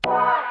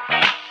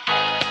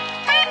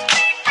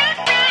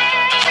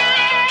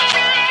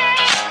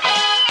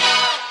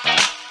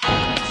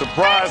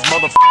Surprise,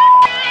 motherfucker.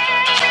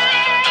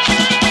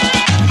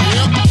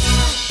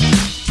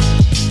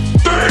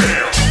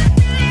 Damn!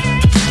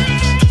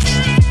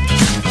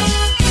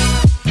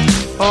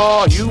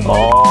 Oh, you.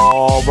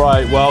 All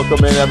right,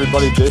 welcome in,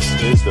 everybody. This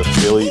is the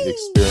Philly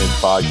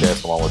Experience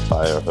Podcast, along with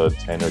Tyler Hood,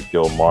 Tanner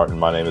Gilmartin.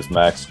 My name is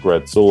Max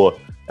Gretzula,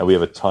 and we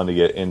have a ton to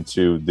get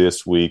into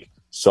this week.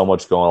 So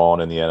much going on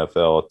in the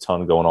NFL, a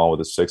ton going on with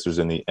the Sixers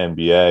in the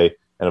NBA,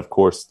 and of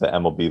course, the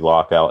MLB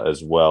lockout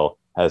as well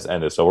has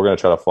ended. So we're going to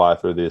try to fly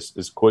through this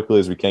as quickly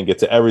as we can, get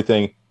to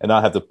everything, and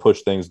not have to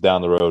push things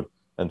down the road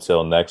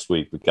until next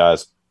week. But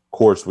guys, of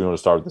course, we want to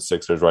start with the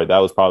Sixers, right? That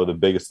was probably the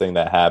biggest thing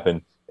that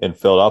happened in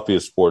Philadelphia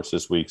sports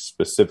this week,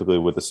 specifically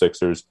with the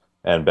Sixers,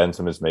 and Ben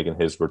Simmons making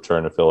his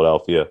return to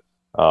Philadelphia.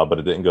 But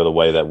it didn't go the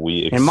way that we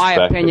expected. In my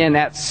opinion,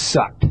 that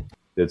sucked.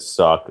 It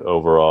sucked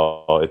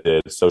overall. It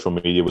did. Social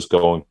media was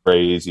going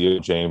crazy.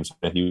 James,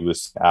 he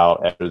was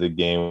out after the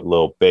game with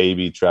Lil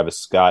Baby. Travis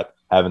Scott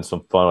having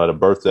some fun at a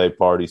birthday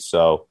party.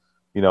 So,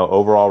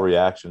 overall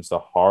reactions to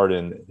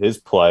Harden, his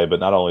play, but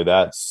not only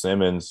that,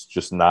 Simmons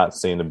just not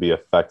seem to be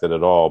affected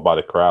at all by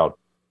the crowd.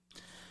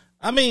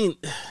 I mean,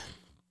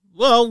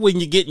 well, when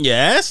you're getting your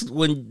ass,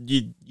 when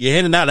you're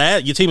handing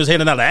out your team is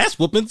handing out ass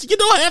whoopings, you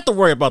don't have to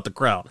worry about the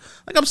crowd.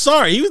 Like, I'm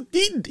sorry,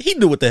 he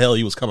knew what the hell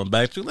he was coming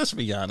back to. Let's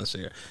be honest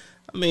here.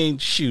 I mean,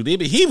 shoot,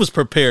 he was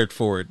prepared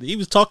for it. He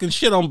was talking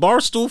shit on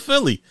Barstool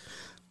Philly.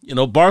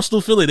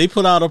 Barstool Philly, they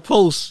put out a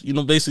post,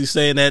 basically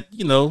saying that,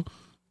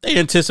 they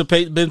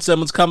anticipate Ben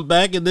Simmons come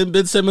back, and then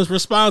Ben Simmons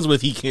responds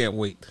with, he can't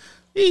wait.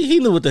 He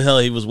knew what the hell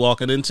he was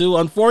walking into.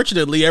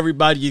 Unfortunately,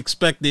 everybody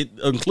expected,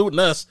 including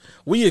us,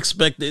 we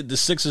expected the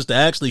Sixers to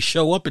actually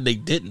show up, and they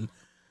didn't.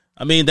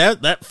 I mean,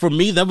 that for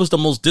me, that was the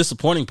most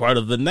disappointing part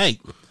of the night.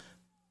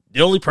 The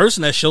only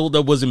person that showed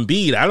up was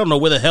Embiid. I don't know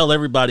where the hell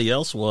everybody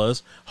else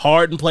was.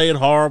 Harden played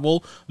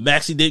horrible.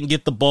 Maxey didn't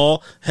get the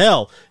ball.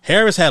 Hell,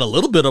 Harris had a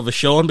little bit of a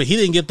showing, but he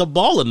didn't get the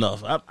ball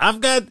enough.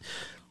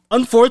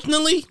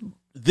 Unfortunately,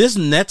 this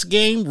Nets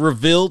game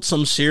revealed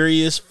some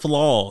serious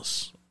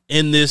flaws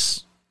in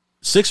this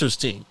Sixers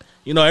team.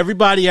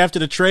 Everybody after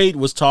the trade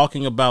was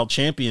talking about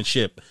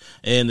championship,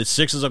 and the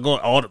Sixers are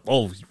going,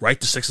 write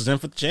the Sixers in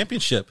for the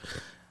championship.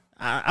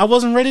 I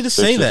wasn't ready to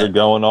say that. Sixers are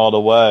going all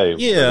the way.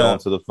 Yeah. We're going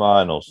to the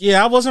finals.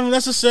 Yeah, I wasn't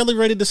necessarily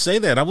ready to say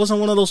that. I wasn't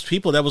one of those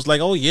people that was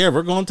like, oh, yeah,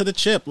 we're going to the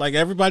chip. Like,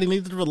 everybody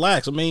needed to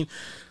relax. I mean,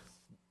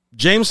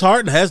 James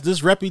Harden has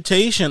this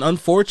reputation,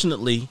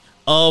 unfortunately,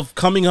 of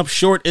coming up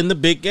short in the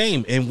big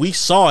game, and we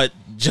saw it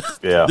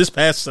this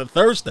past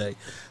Thursday.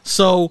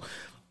 So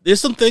there's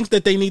some things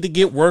that they need to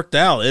get worked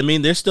out. I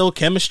mean, there's still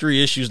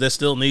chemistry issues that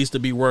still needs to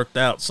be worked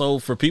out. So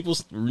for people,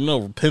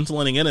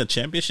 penciling in a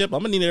championship, I'm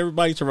going to need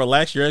everybody to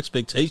relax your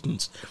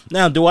expectations.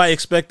 Now, do I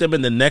expect them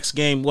in the next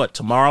game,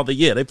 tomorrow?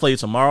 They play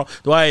tomorrow.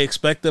 Do I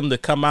expect them to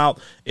come out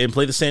and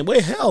play the same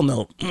way? Hell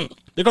no.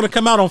 They're going to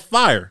come out on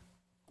fire.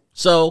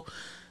 So,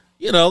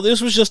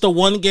 this was just a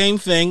one-game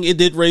thing. It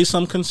did raise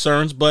some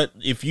concerns, but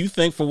if you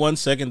think for 1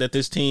 second that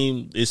this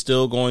team is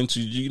still going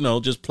to,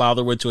 just plow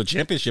their way to a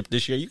championship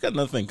this year, you got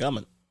nothing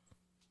coming.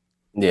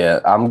 Yeah,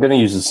 I'm going to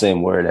use the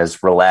same word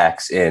as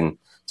relax in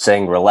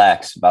saying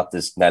relax about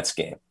this Nets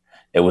game.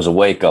 It was a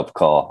wake-up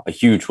call, a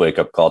huge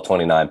wake-up call,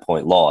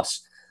 29-point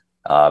loss.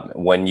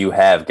 When you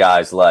have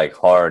guys like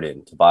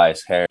Harden,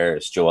 Tobias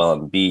Harris, Joel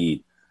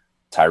Embiid,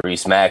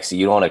 Tyrese Maxey,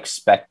 you don't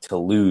expect to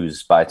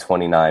lose by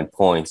 29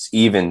 points,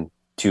 even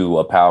to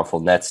a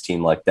powerful Nets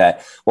team like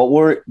that.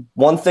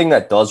 One thing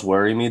that does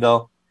worry me,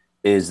 though,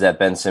 is that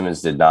Ben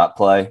Simmons did not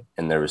play,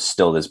 and there was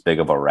still this big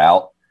of a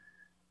rout.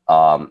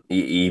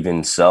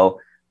 Even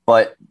so,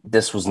 but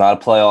this was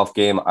not a playoff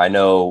game. I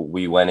know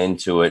we went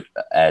into it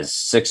as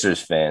Sixers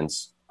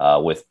fans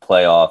with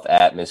playoff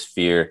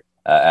atmosphere,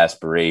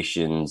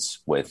 aspirations.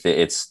 With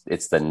it's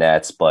the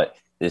Nets, but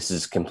this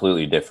is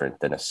completely different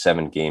than a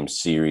 7-game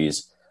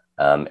series.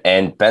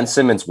 And Ben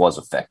Simmons was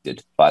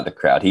affected by the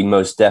crowd. He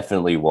most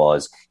definitely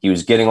was. He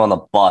was getting on the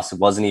bus. It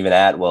wasn't even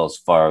at Wells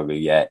Fargo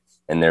yet,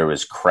 and there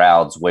was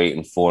crowds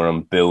waiting for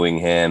him, booing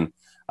him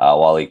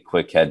while he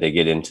quick had to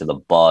get into the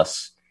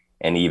bus.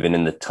 And even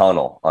in the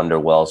tunnel under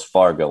Wells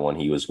Fargo when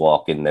he was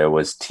walking, there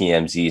was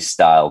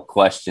TMZ-style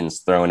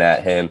questions thrown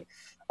at him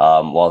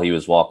while he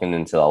was walking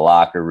into the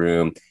locker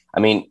room.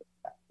 I mean,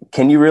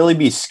 can you really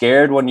be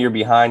scared when you're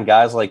behind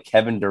guys like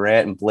Kevin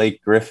Durant and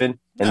Blake Griffin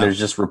and there's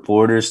just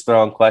reporters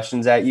throwing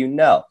questions at you?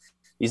 No,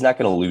 he's not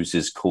going to lose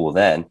his cool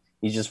then.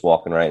 He's just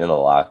walking right into the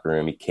locker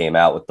room. He came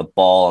out with the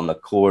ball on the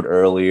court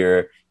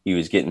earlier. He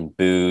was getting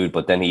booed,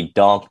 but then he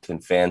dunked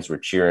and fans were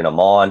cheering him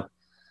on.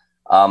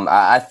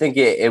 I think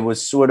it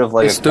was sort of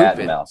like a cat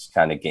and mouse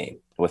kind of game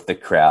with the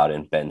crowd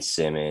and Ben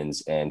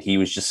Simmons, and he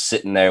was just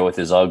sitting there with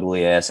his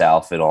ugly ass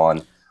outfit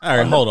on. All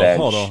right, hold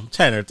on,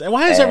 Tanner.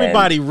 Why is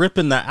everybody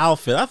ripping the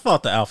outfit? I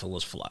thought the outfit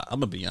was fly.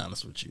 I'm gonna be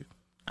honest with you.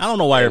 I don't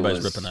know why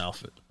everybody's ripping the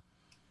outfit.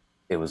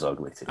 It was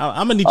ugly too.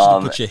 I'm gonna need you to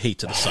put your hate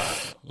to the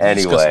side.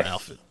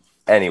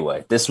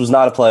 Anyway, this was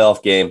not a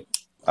playoff game.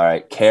 All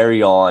right,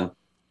 carry on.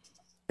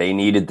 They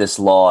needed this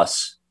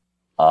loss.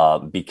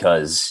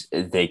 because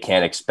they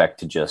can't expect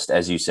to just,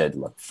 as you said,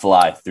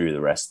 fly through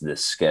the rest of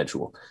this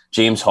schedule.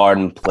 James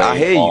Harden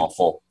played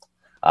awful.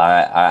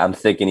 I'm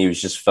thinking he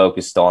was just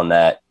focused on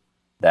that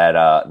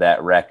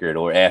record,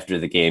 or after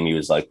the game, he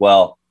was like,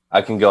 well,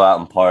 I can go out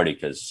and party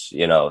because,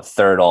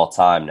 third all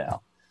time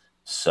now.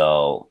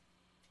 So,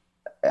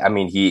 I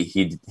mean,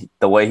 he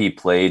the way he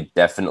played,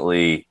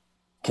 definitely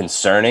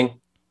concerning.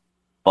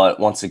 But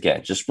once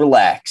again, just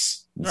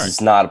relax. This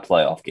is not a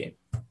playoff game.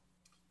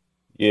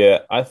 Yeah,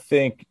 I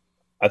think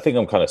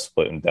I'm kind of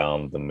splitting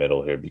down the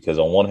middle here because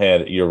on one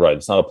hand, you're right.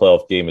 It's not a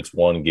playoff game. It's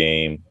one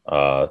game.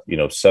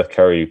 Seth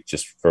Curry,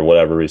 just for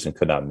whatever reason,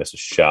 could not miss a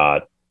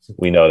shot.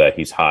 We know that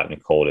he's hot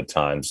and cold at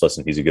times.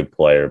 Listen, he's a good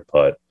player,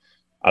 but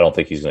I don't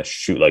think he's going to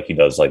shoot like he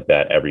does like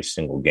that every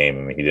single game.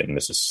 I mean, he didn't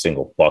miss a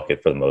single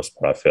bucket for the most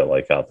part, I feel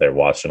like, out there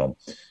watching him.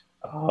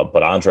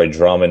 But Andre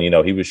Drummond,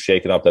 he was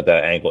shaken up at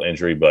that ankle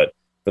injury, but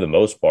for the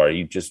most part,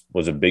 he just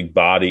was a big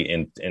body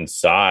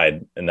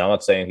inside. And I'm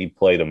not saying he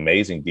played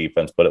amazing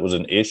defense, but it was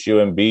an issue.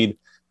 Embiid,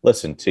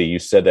 listen, T, you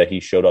said that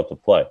he showed up to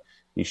play.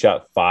 He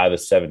shot 5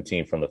 of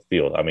 17 from the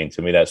field. I mean,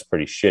 to me, that's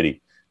pretty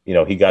shitty.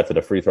 He got to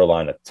the free throw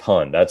line a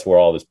ton. That's where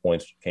all his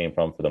points came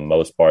from for the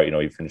most part.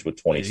 He finished with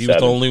 27. He was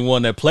the only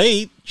one that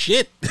played.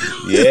 Shit.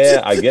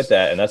 Yeah, I get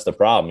that. And that's the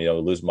problem.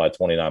 Losing by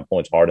 29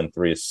 points. Harden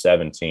 3 of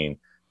 17.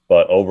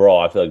 But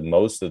overall, I feel like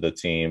most of the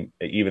team,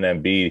 even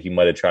Embiid, he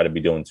might have tried to be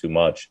doing too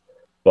much.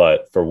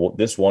 But for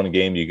this one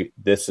game,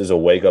 this is a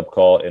wake-up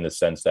call in the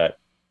sense that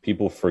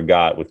people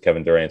forgot with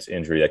Kevin Durant's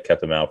injury that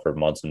kept him out for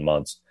months and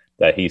months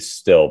that he's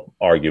still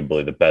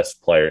arguably the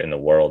best player in the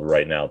world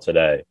right now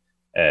today.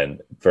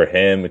 And for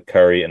him,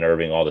 Curry and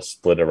Irving all to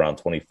split around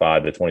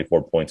 25 to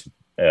 24 points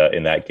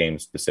in that game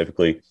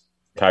specifically.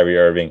 Kyrie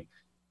Irving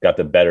got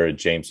the better of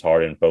James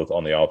Harden, both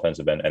on the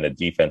offensive end and the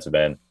defensive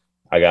end.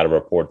 I got a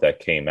report that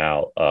came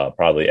out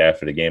probably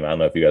after the game. I don't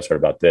know if you guys heard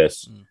about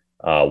this.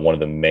 One of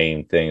the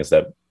main things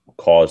that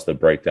caused the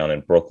breakdown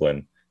in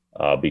Brooklyn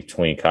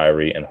between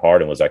Kyrie and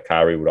Harden was that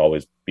Kyrie would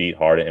always beat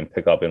Harden and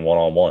pick up in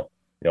one-on-one.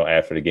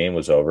 After the game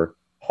was over,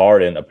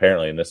 Harden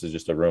apparently, and this is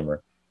just a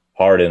rumor,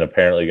 Harden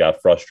apparently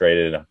got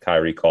frustrated and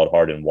Kyrie called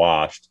Harden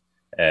washed.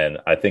 And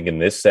I think in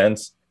this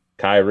sense,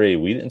 Kyrie,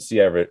 we didn't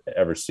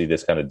ever see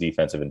this kind of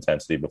defensive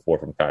intensity before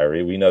from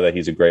Kyrie. We know that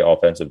he's a great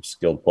offensive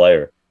skilled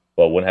player,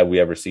 but when have we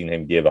ever seen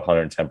him give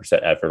 110%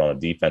 effort on a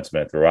defensive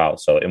end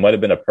throughout? So it might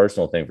have been a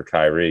personal thing for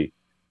Kyrie,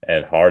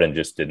 and Harden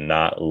just did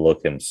not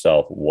look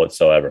himself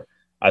whatsoever.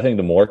 I think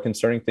the more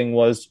concerning thing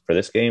was for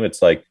this game,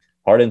 it's like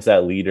Harden's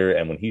that leader,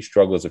 and when he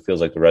struggles, it feels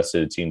like the rest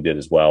of the team did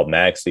as well.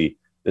 Maxey,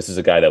 this is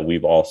a guy that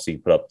we've all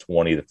seen put up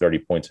 20 to 30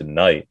 points a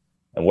night.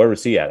 And where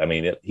was he at? I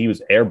mean, he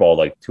was airballed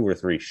like 2 or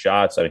 3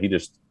 shots. I mean, he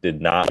just did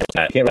not.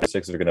 I can't remember the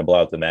Sixers are going to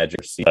blow out the Magic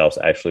playoffs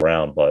actually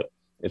around, but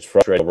it's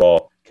frustrating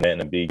overall.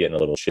 Canton and B getting a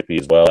little chippy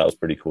as well. That was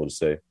pretty cool to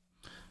see.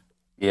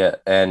 Yeah,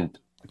 and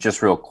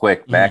just real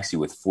quick, Maxey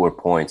with 4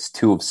 points,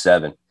 2 of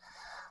 7.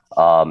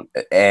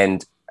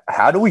 And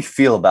how do we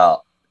feel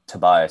about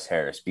Tobias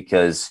Harris?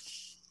 Because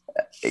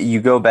you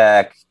go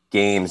back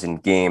games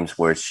and games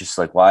where it's just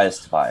like, why is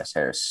Tobias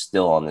Harris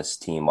still on this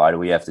team? Why do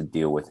we have to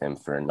deal with him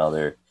for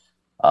another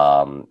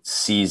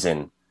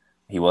season?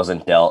 He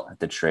wasn't dealt at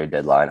the trade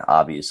deadline,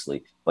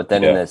 obviously. But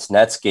then in this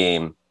Nets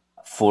game,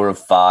 4 of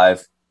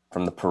 5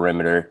 from the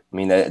perimeter. I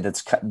mean,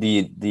 that's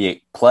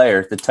the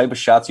player, the type of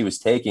shots he was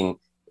taking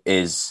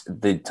is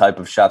the type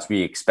of shots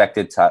we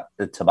expected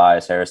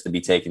Tobias Harris to be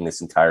taking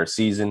this entire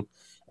season,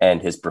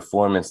 and his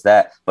performance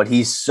but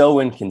he's so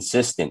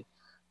inconsistent.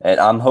 And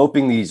I'm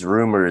hoping these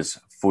rumors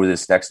for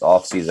this next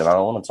offseason, I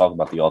don't want to talk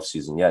about the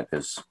offseason yet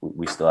because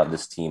we still have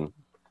this team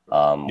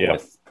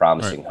with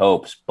promising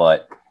hopes,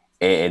 but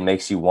it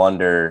makes you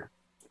wonder,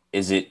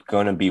 is it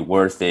going to be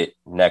worth it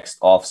next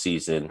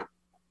offseason,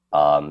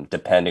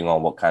 depending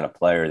on what kind of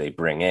player they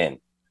bring in?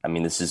 I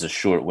mean, this is a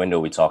short window.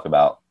 We talk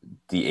about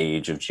the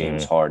age of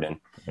James Harden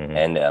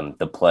and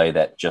the play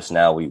that just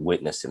now we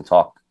witnessed him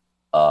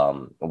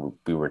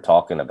we were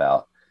talking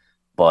about.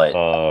 But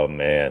oh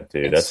man,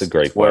 dude, that's a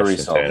great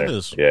question, Tanner.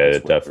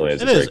 It definitely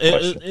is. Great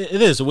question.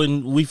 It is.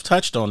 When we've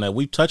touched on that,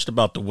 we've touched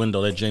about the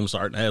window that James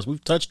Harden has.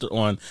 We've touched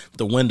on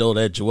the window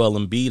that Joel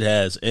Embiid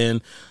has,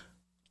 and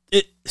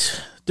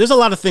there's a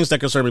lot of things that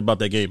concern me about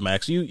that game,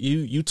 Max.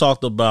 You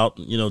talked about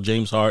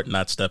James Harden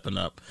not stepping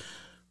up.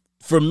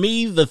 For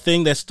me, the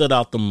thing that stood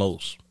out the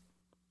most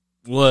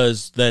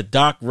was that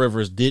Doc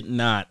Rivers did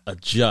not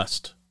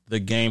adjust the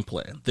game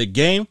plan. The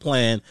game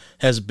plan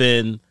has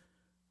been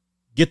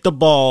get the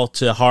ball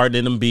to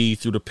Harden and Embiid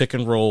through the pick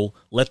and roll.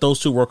 Let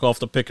those two work off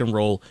the pick and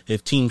roll.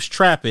 If teams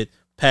trap it,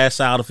 pass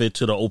out of it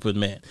to the open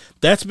man.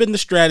 That's been the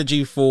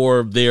strategy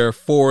for their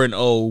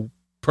 4-0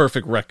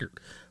 perfect record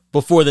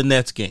before the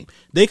Nets game.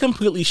 They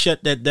completely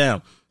shut that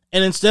down.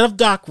 And instead of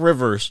Doc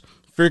Rivers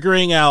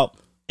figuring out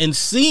and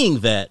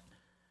seeing that,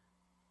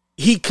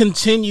 he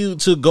continued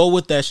to go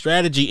with that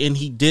strategy, and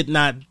he did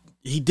not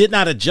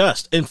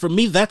adjust. And for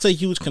me, that's a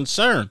huge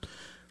concern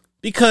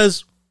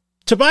because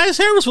Tobias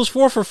Harris was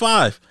 4 for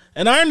 5.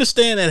 And I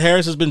understand that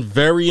Harris has been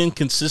very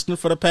inconsistent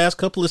for the past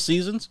couple of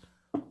seasons,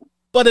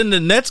 But in the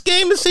Nets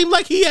game, it seemed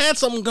like he had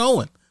something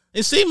going.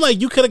 It seemed like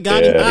you could have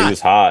got him hot. He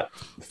was hot.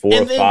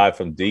 4 or 5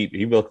 from deep.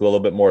 He looked a little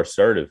bit more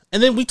assertive.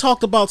 And then we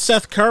talked about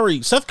Seth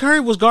Curry. Seth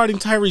Curry was guarding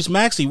Tyrese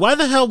Maxey. Why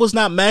the hell was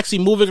not Maxey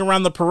moving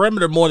around the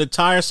perimeter more to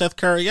tire Seth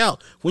Curry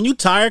out? When you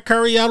tire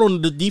Curry out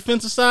on the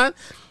defensive side,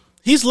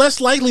 he's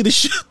less likely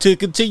to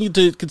continue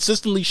to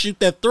consistently shoot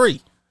that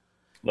three.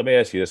 Let me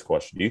ask you this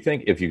question. Do you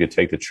think if you could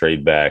take the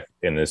trade back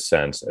in this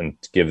sense and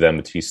give them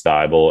a T.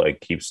 Stiebel and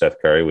keep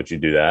Seth Curry, would you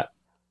do that?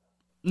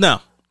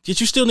 No.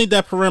 Because you still need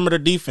that perimeter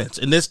defense.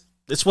 And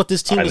it's what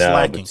this team is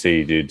lacking. But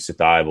see, dude,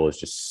 Stiebel is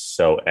just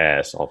so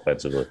ass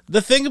offensively.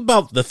 The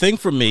thing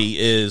for me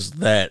is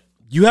that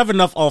you have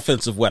enough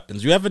offensive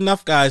weapons. You have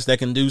enough guys that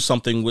can do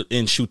something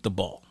and shoot the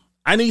ball.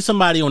 I need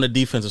somebody on the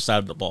defensive side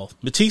of the ball.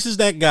 Matisse is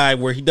that guy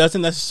where he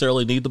doesn't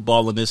necessarily need the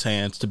ball in his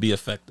hands to be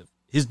effective.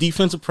 His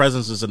defensive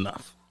presence is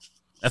enough.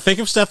 I think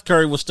if Seth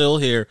Curry was still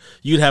here,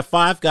 you'd have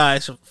 5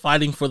 guys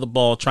fighting for the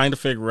ball, trying to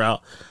figure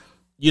out,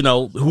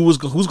 who's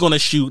going to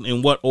shoot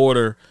in what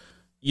order,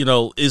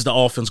 is the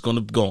offense going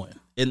to go in.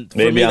 And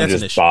maybe I'm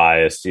just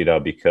biased,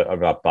 because I'm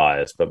not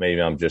biased, but maybe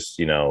I'm just,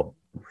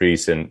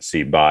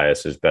 recency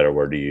bias is a better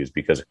word to use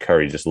because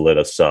Curry just lit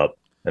us up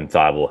and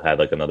Thibault had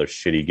like another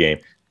shitty game.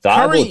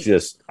 Thibault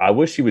I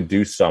wish he would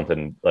do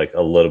something like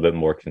a little bit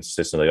more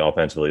consistently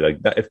offensively. Like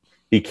if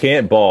he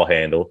can't ball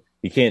handle,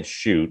 he can't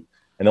shoot.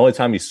 And the only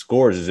time he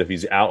scores is if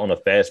he's out on a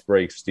fast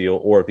break steal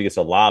or if he gets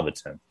a lob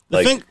attempt.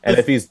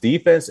 If his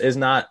defense is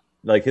not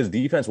like his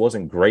defense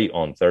wasn't great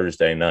on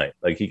Thursday night.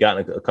 Like he got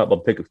a couple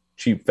of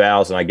cheap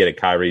fouls, and I get it.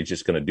 Kyrie's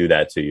just going to do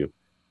that to you,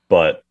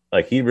 but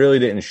like he really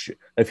didn't.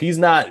 If he's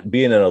not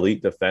being an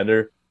elite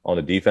defender on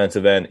the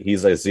defensive end,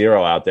 he's like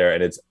 0 out there,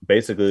 and it's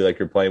basically like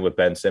you're playing with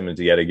Ben Simmons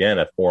yet again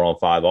at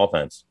 4-on-5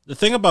 offense. The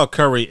thing about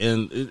Curry,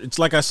 and it's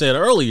like I said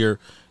earlier.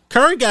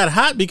 Curry got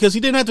hot because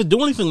he didn't have to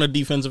do anything on the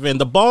defensive end.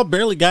 The ball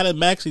barely got in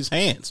Maxey's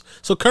hands.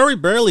 So Curry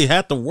barely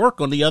had to work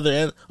on the other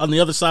end, on the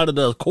other side of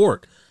the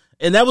court.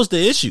 And that was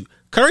the issue.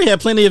 Curry had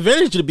plenty of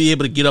advantage to be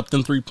able to get up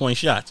them 3-point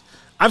shots.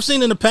 I've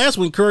seen in the past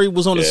when Curry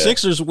was on the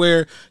Sixers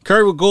where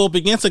Curry would go up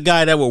against a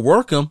guy that would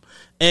work him,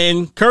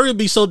 and Curry would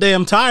be so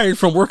damn tired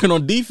from working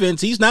on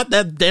defense, he's not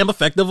that damn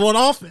effective on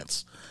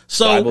offense.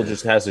 So Bible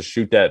just has to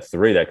shoot that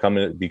three,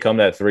 become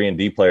that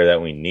 3-and-D player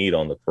that we need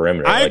on the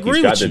perimeter. I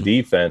agree with you. He's got the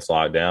defense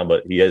locked down,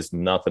 but he has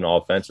nothing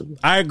offensively.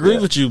 I agree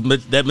with you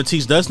that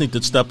Matisse does need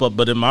to step up.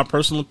 But in my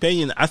personal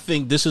opinion, I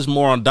think this is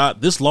more on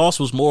Doc. This loss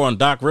was more on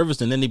Doc Rivers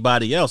than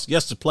anybody else.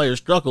 Yes, the players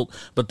struggled,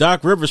 but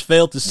Doc Rivers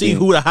failed to see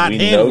who the hot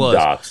hand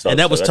was, and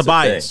that was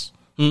Tobias.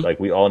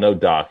 Like we all know,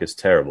 Doc is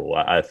terrible.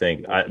 I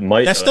think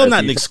that's still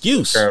not an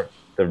excuse.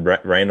 The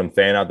random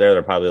fan out there,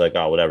 they're probably like,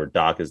 oh, whatever,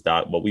 Doc is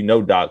Doc. But we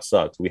know Doc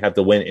sucks. We have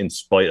to win in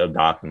spite of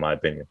Doc, in my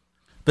opinion.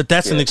 But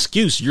that's an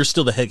excuse. You're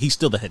still the head. He's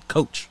still the head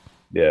coach.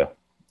 Yeah.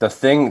 The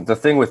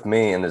thing with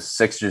me and the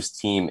Sixers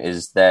team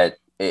is that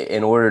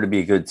in order to be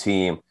a good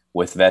team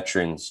with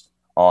veterans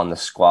on the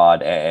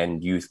squad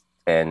and youth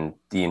and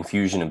the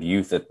infusion of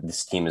youth that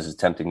this team is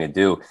attempting to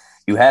do,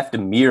 you have to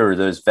mirror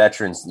those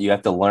veterans. You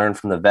have to learn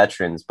from the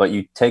veterans, but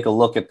you take a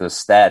look at the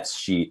stats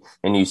sheet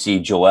and you see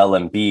Joel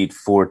Embiid,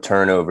 4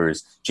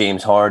 turnovers,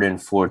 James Harden,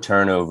 4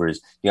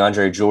 turnovers,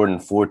 DeAndre Jordan,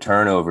 4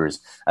 turnovers.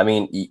 I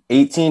mean,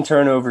 18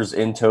 turnovers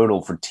in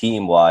total for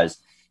team wise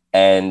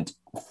and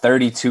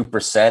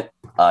 32%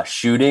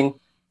 shooting.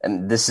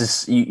 And this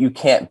is, you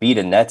can't beat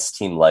a Nets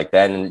team like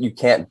that. And you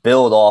can't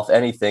build off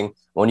anything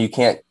when you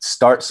can't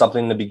start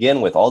something to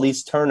begin with. All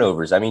these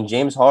turnovers. I mean,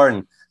 James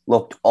Harden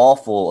looked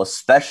awful,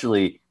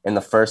 especially in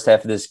the first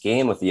half of this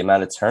game with the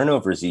amount of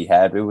turnovers he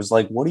had. It was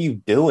like, what are you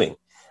doing?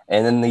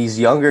 And then these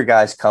younger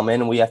guys come in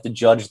and we have to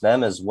judge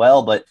them as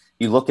well. But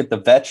you look at the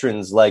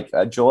veterans like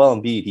Joel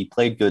Embiid, he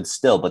played good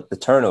still, but the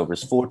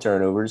turnovers, 4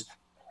 turnovers.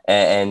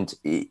 And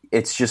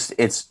it's just,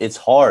 it's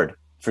hard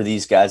for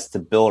these guys to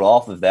build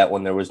off of that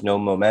when there was no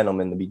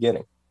momentum in the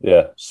beginning.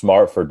 Yeah,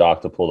 smart for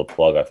Doc to pull the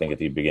plug, I think, at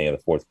the beginning of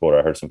the fourth quarter.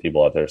 I heard some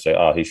people out there say,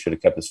 oh, he should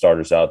have kept the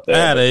starters out there.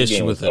 I had an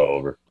issue with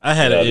it. I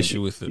had an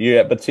issue with it.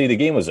 Yeah, but see, the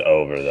game was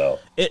over, though.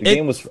 The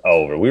game was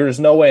over. There's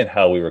no way in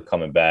hell we were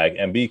coming back.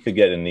 Embiid could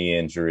get a knee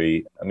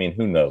injury. I mean,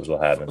 who knows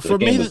what happened. The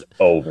game was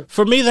over.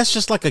 For me, that's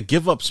just like a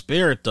give-up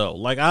spirit, though.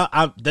 Like,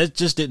 I that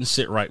just didn't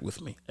sit right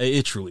with me.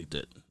 It truly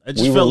didn't. I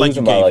just felt like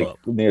you gave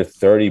up. Near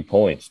 30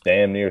 points,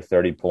 damn near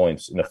 30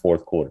 points in the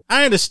fourth quarter.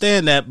 I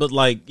understand that, but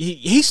like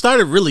he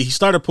started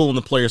pulling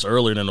the players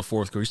earlier than the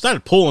fourth quarter. He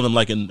started pulling them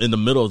like in the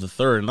middle of the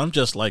third, and I'm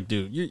just like,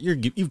 dude,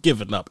 you've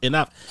given up. And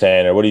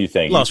Tanner, what do you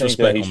think? Lost you think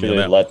respect that he should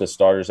have let the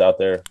starters out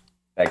there?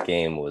 That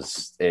game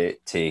was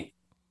it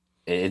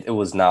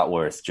was not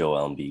worth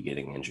Joel Embiid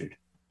getting injured.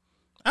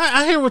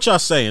 I hear what y'all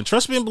saying.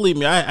 Trust me and believe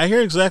me, I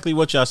hear exactly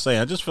what y'all saying.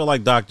 I just feel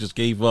like Doc just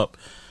gave up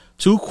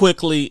too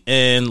quickly,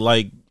 and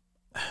like.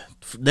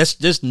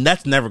 That's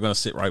never going to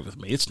sit right with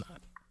me. It's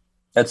not.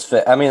 That's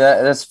fair. I mean,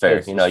 that's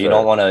fair. You know, you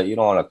don't want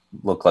to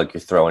look like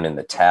you're throwing in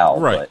the towel.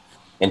 Right. But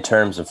in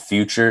terms of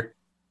future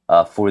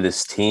for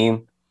this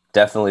team,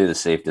 definitely the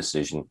safe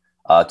decision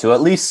to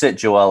at least sit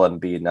Joel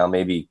Embiid. Now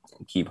maybe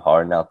keep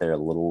Harden out there a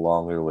little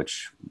longer,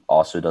 which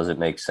also doesn't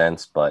make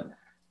sense. But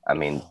I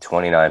mean,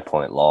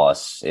 29-point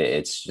loss.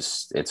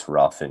 It's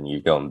rough, and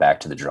you're going back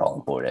to the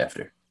drawing board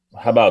after.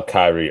 How about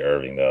Kyrie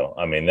Irving, though?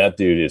 I mean, that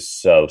dude is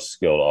so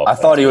skilled. I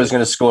thought he was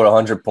going to score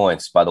 100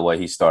 points by the way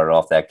he started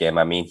off that game.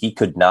 I mean, he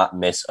could not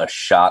miss a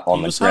shot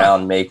on the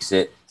ground, makes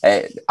it.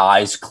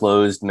 Eyes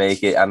closed,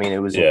 make it. I mean, it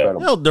was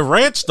incredible.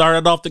 Durant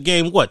started off the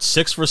game,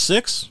 6 for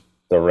 6?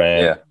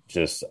 Durant,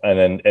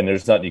 and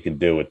there's nothing you can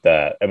do with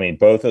that. I mean,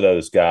 both of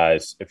those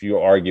guys, if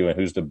you're arguing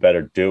who's the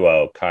better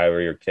duo,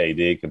 Kyrie or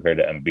KD, compared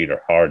to Embiid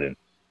or Harden,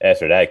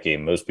 after that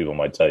game, most people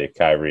might tell you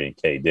Kyrie and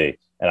KD.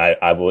 And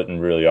I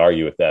wouldn't really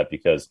argue with that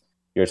because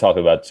you're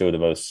talking about two of the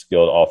most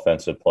skilled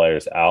offensive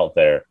players out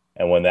there.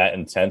 And when that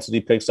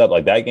intensity picks up,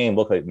 like that game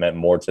looked like it meant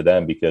more to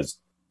them because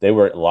they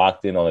were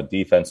locked in on the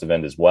defensive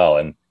end as well.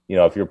 And,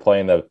 if you're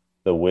playing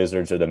the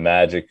Wizards or the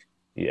Magic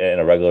in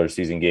a regular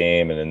season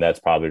game, and then that's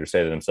probably to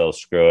say to themselves,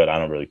 screw it, I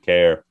don't really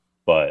care.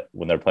 But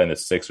when they're playing the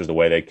Sixers, the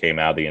way they came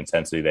out, the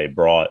intensity they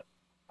brought,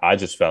 I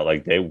just felt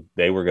like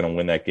they were going to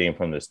win that game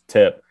from this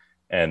tip.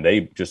 And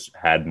they just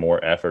had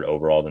more effort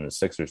overall than the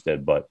Sixers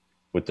did. But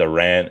with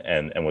Durant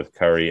and with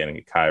Curry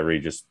and Kyrie,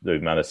 just the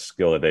amount of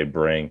skill that they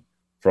bring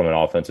from an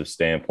offensive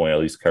standpoint, at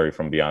least Curry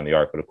from beyond the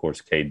arc, but of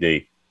course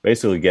KD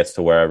basically gets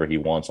to wherever he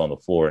wants on the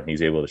floor and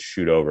he's able to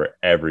shoot over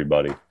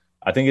everybody.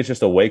 I think it's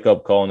just a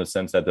wake-up call in the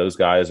sense that those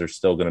guys are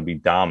still going to be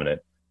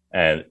dominant.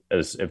 And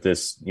if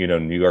this,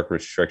 New York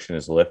restriction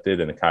is lifted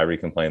and Kyrie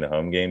can play in the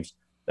home games,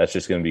 that's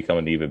just going to become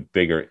an even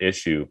bigger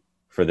issue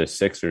for the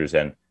Sixers.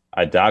 And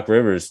Doc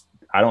Rivers,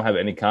 I don't have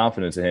any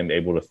confidence in him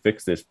able to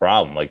fix this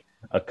problem. Like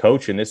a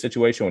coach in this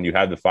situation, when you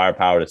have the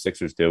firepower the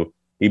Sixers do,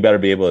 he better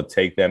be able to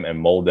take them and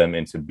mold them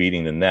into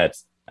beating the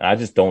Nets. And I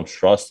just don't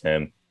trust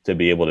him to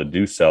be able to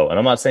do so. And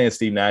I'm not saying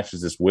Steve Nash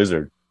is this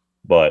wizard,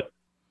 but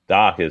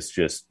Doc is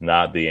just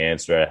not the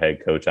answer at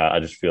head coach. I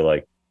just feel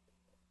like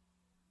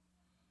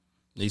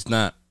he's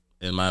not.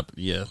 He's not.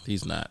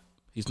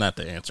 He's not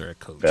the answer at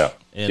coach.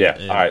 Yeah.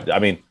 All right. I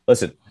mean,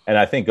 listen, and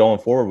I think going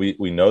forward,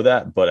 we know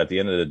that, but at the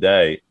end of the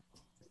day,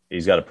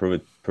 he's got to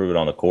prove it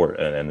on the court.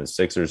 And the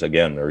Sixers,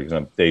 again,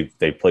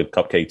 they played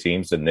cupcake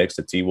teams, the Knicks,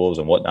 the T-Wolves,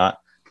 and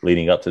whatnot,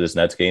 leading up to this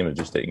Nets game. It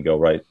just didn't go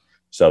right.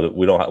 So that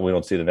we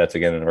don't see the Nets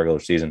again in the regular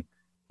season.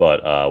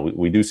 But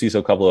we do see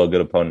a couple of good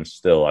opponents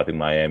still. I think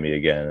Miami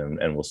again,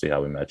 and we'll see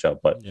how we match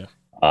up. But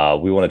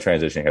we want to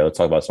transition here. Let's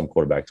talk about some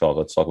quarterback talk.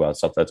 Let's talk about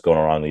stuff that's going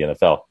around in the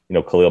NFL.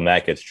 Khalil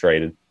Mack gets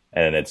traded,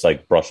 and it's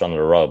like brushed under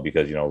the rug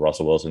because,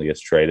 Russell Wilson gets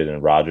traded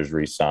and Rodgers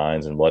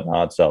re-signs and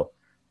whatnot. So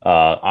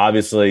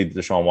obviously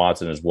Deshaun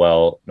Watson as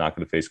well, not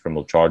going to face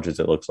criminal charges,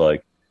 it looks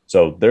like.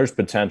 So there's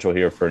potential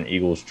here for an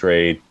Eagles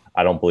trade.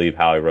 I don't believe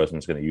Howie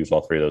Roseman's going to use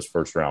all three of those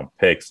first-round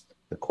picks.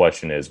 The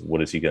question is,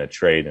 what is he going to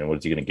trade and what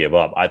is he going to give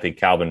up? I think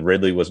Calvin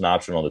Ridley was an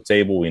option on the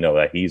table. We know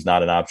that he's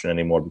not an option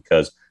anymore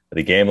because of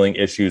the gambling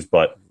issues,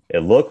 but it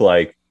looked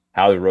like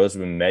Howie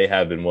Roseman may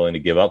have been willing to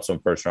give up some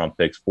first-round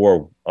picks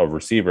for a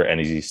receiver, and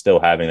is he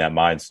still having that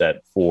mindset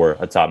for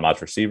a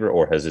top-notch receiver,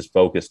 or has his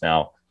focus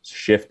now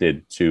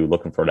shifted to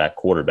looking for that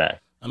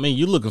quarterback? I mean,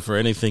 you're looking for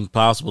anything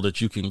possible that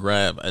you can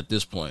grab at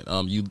this point.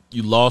 You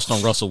lost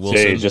on Russell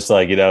Wilson. Just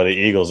like, the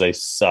Eagles, they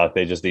suck.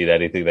 They just need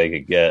anything they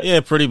could get.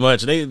 Yeah, pretty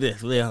much.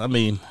 I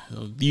mean,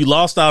 you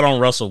lost out on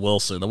Russell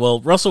Wilson.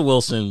 Well, Russell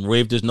Wilson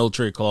waived his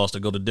no-trade clause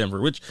to go to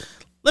Denver, which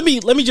let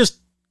me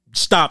just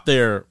stop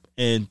there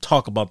and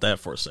talk about that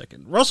for a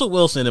second. Russell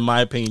Wilson, in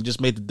my opinion,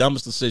 just made the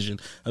dumbest decision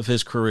of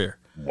his career.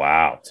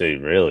 Wow,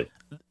 dude, really?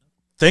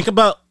 Think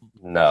about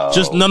No.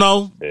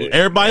 Dude,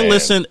 everybody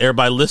listen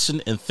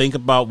and think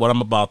about what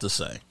I'm about to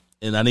say.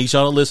 And I need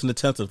y'all to listen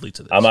attentively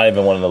to this. I'm not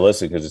even wanting to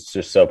listen because it's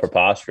just so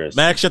preposterous.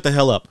 Max, shut the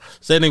hell up.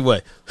 So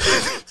anyway,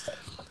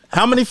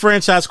 how many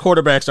franchise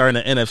quarterbacks are in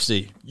the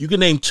NFC? You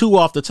can name two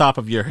off the top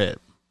of your head.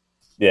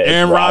 Yeah,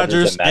 Aaron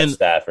Rodgers and Matt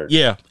Stafford.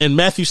 Yeah, and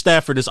Matthew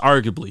Stafford is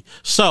arguably.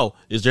 So,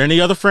 is there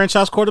any other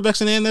franchise quarterbacks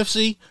in the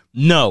NFC?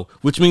 No,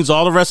 which means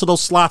all the rest of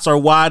those slots are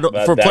wide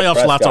for playoff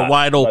slots are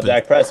wide open.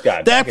 Dak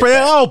Prescott. Dak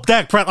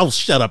Prescott. Oh,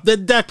 shut up.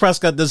 Dak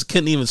Prescott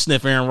couldn't even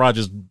sniff Aaron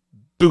Rodgers'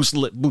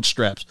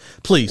 bootstraps.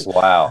 Please.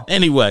 Wow.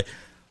 Anyway,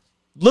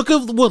 look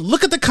at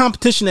the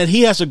competition that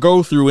he has to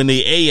go through in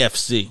the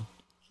AFC.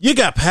 You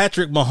got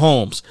Patrick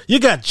Mahomes. You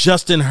got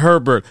Justin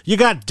Herbert. You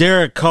got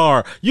Derek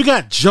Carr. You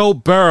got Joe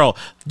Burrow.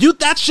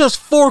 That's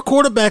just four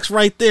quarterbacks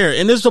right there.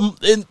 And there's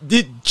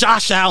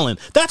Josh Allen.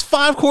 That's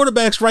five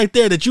quarterbacks right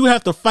there that you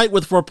have to fight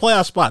with for a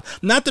playoff spot.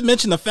 Not to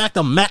mention the fact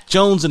that Mac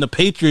Jones and the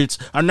Patriots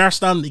are now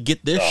starting to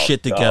get their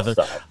shit together.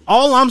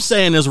 All I'm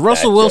saying is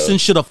Russell Wilson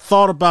should have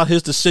thought about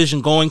his decision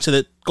going to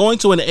an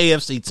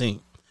AFC team,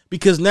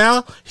 because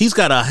now he's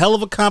got a hell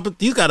of a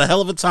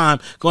time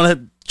going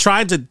to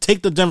trying to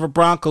take the Denver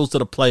Broncos to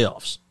the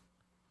playoffs.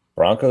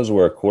 Broncos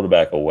were a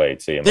quarterback away,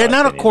 too. They're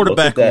not a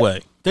quarterback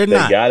away. They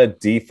got a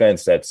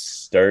defense that's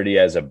sturdy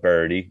as a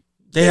birdie.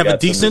 They have a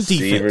decent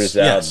defense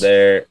out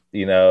there.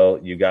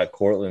 You got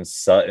Cortland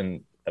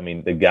Sutton. I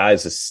mean, the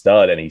guy's a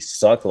stud, and he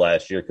sucked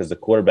last year because the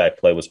quarterback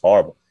play was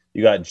horrible.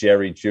 You got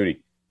Jerry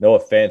Jeudy.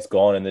 Noah Fant's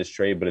gone in this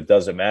trade, but it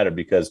doesn't matter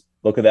because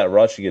look at that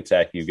rushing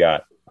attack you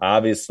got.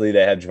 Obviously,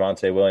 they had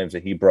Javonte Williams,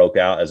 and he broke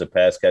out as a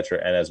pass catcher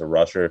and as a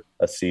rusher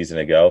a season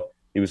ago.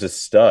 He was a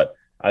stud.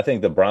 I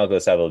think the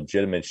Broncos have a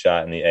legitimate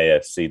shot in the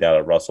AFC now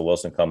that Russell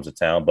Wilson comes to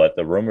town. But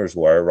the rumors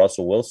were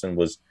Russell Wilson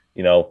was,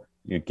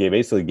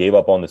 basically gave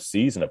up on the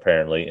season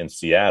apparently in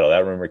Seattle.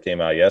 That rumor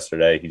came out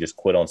yesterday. He just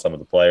quit on some of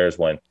the players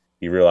when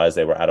he realized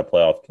they were out of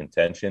playoff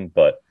contention.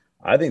 But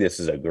I think this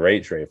is a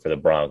great trade for the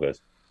Broncos.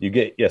 You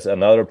get,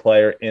 another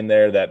player in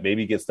there that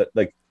maybe gets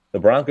the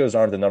Broncos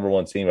aren't the number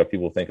one team that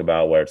people think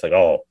about where it's like,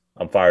 oh,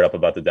 I'm fired up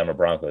about the Denver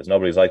Broncos.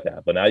 Nobody's like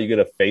that. But now you get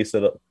a face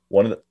of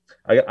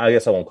I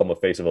guess I won't call him a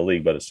face of a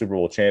league, but a Super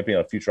Bowl champion,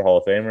 a future Hall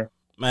of Famer.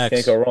 Max,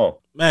 can't go wrong.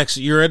 Max,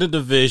 you're in a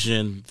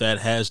division that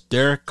has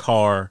Derek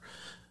Carr,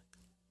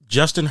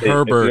 Justin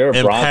Herbert,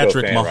 and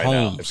Patrick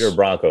Mahomes. If you're a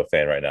Bronco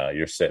fan right now,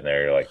 you're sitting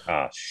there, you're like,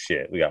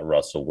 shit, we got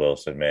Russell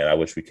Wilson, man. I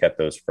wish we kept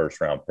those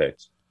first-round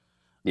picks.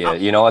 Yeah,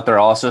 you know what they're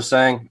also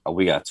saying?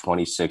 We got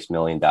 $26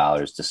 million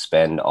to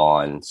spend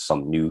on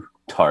some new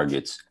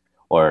targets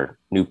or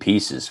new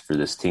pieces for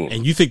this team.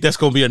 And you think that's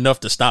going to be enough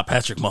to stop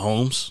Patrick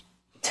Mahomes?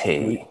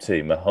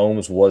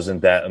 Mahomes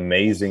wasn't that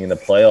amazing in the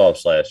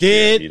playoffs last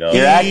year.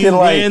 You're acting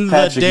like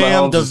Patrick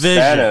Mahomes is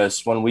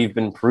Thanos when we've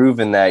been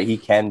proven that he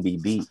can be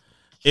beat.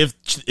 If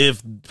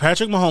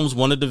Patrick Mahomes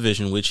won a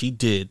division, which he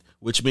did,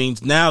 which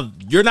means now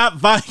you're not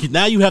vying.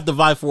 Now you have to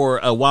vie for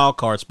a wild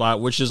card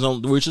spot, which is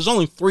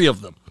only 3 of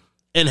them.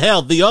 And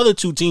hell, the other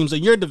 2 teams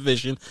in your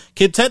division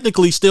can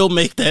technically still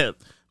make the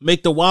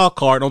wild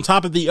card on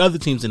top of the other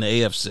teams in the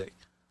AFC.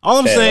 All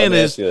I'm saying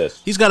is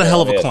he's got a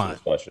hell of a climb.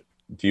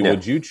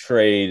 Would you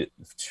trade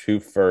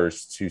 2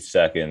 firsts, 2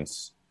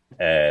 seconds,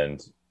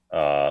 and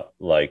another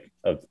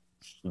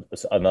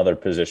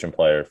position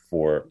player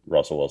for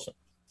Russell Wilson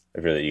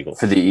if you're the Eagles?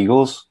 For the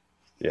Eagles?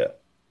 Yeah.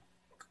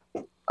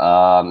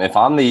 If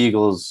I'm the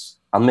Eagles,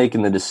 I'm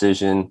making the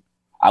decision.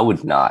 I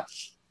would not.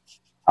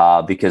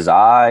 Because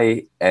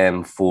I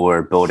am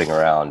for building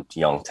around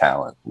young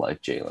talent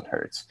like Jalen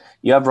Hurts.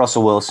 You have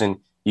Russell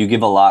Wilson. You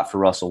give a lot for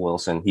Russell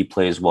Wilson. He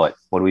plays what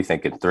are we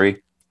thinking,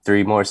 3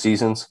 more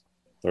seasons?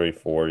 3,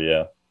 4,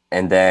 yeah.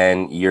 And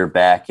then you're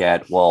back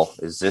at,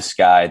 is this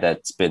guy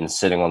that's been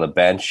sitting on the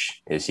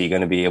bench, is he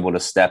going to be able to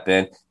step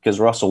in? Because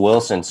Russell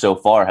Wilson so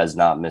far has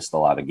not missed a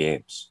lot of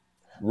games.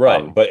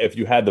 Right, but if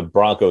you had the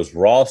Broncos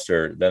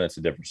roster, then it's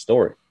a different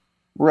story.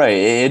 Right,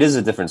 it is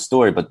a different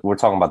story, but we're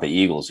talking about the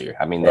Eagles here.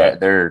 I mean,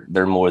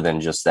 they're more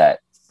than just that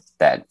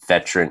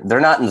veteran. They're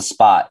not in the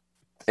spot,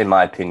 in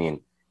my opinion,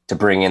 to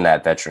bring in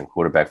that veteran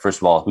quarterback. First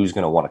of all, who's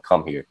going to want to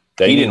come here?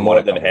 He didn't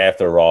want more than half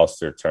the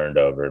roster turned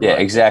over. Yeah,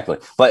 exactly.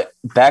 But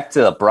back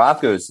to the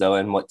Broncos, though,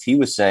 and what T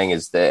was saying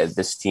is that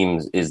this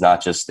team is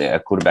not just a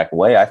quarterback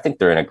away. I think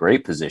they're in a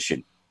great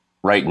position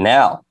right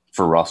now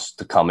for Russ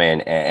to come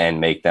in and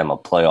make them a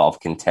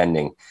playoff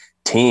contending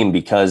team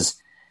because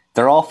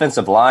their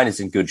offensive line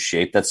is in good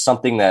shape. That's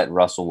something that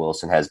Russell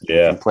Wilson has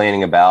been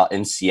complaining about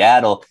in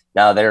Seattle.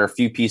 Now they're a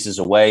few pieces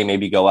away.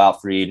 Maybe go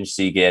out free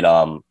agency, get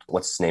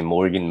what's his name,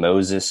 Morgan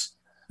Moses.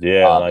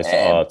 Yeah,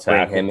 nice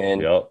bring him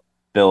in,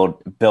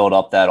 build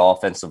up that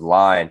offensive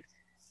line.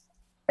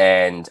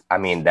 And I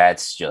mean,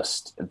 that's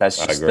just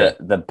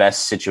the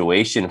best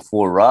situation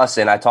for Russ.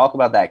 And I talk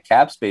about that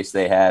cap space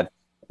they have.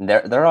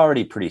 They're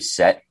already pretty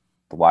set,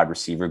 the wide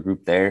receiver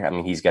group there. I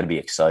mean, he's got to be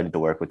excited to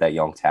work with that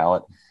young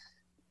talent.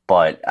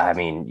 But, I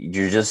mean,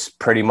 you're just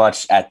pretty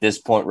much at this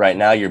point right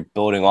now, you're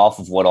building off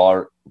of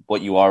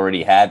what you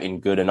already have in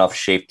good enough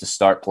shape to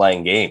start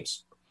playing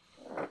games.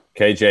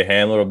 KJ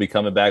Hamler will be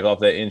coming back off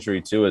that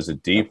injury, too, as a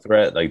deep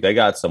threat. Like, they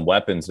got some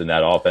weapons in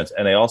that offense.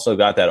 And they also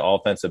got that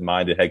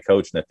offensive-minded head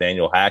coach,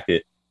 Nathaniel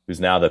Hackett, who's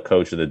now the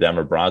coach of the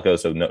Denver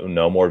Broncos. So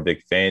no more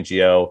Vic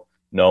Fangio,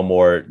 no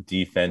more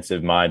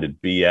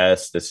defensive-minded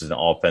BS. This is an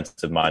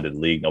offensive-minded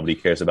league. Nobody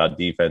cares about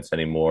defense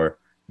anymore.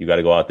 You got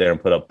to go out there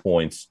and put up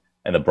points.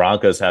 And the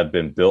Broncos have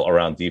been built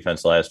around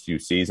defense the last few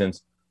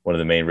seasons. One of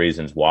the main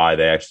reasons why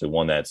they actually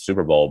won that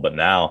Super Bowl. But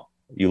now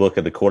you look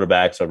at the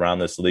quarterbacks around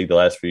this league the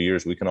last few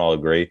years, we can all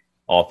agree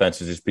offense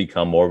has just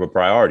become more of a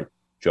priority.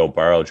 Joe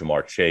Burrow,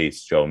 Jamar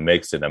Chase, Joe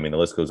Mixon. I mean, the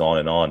list goes on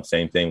and on.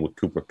 Same thing with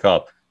Cooper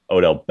Kupp,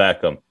 Odell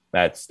Beckham,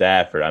 Matt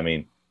Stafford. I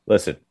mean,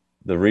 listen,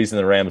 the reason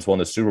the Rams won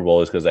the Super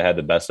Bowl is because they had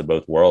the best of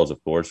both worlds,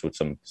 of course, with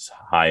some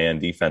high-end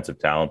defensive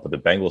talent. But the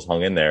Bengals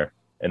hung in there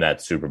in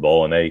that Super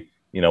Bowl, and they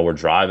were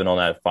driving on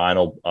that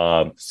final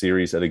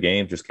series of the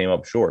game, just came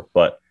up short.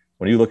 But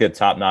when you look at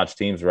top-notch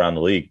teams around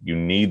the league, you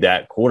need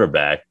that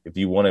quarterback if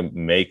you want to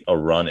make a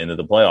run into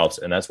the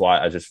playoffs. And that's why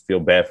I just feel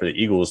bad for the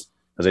Eagles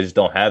because they just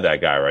don't have that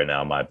guy right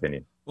now, in my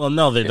opinion. Well,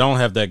 no, they don't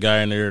have that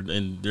guy in there,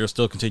 and they're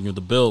still continuing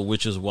to build,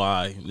 which is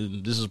why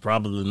this is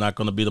probably not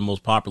going to be the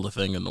most popular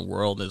thing in the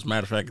world. As a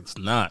matter of fact, it's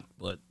not.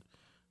 But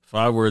if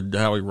I were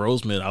Howie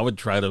Roseman, I would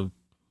try to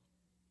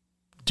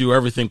do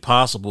everything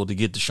possible to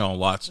get Deshaun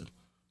Watson.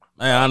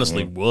 I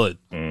honestly would.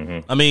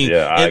 Mm-hmm. I mean,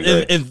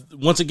 and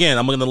once again,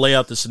 I'm going to lay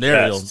out the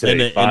scenario.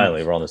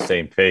 Finally, we're on the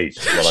same page.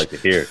 That's what I like to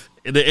hear.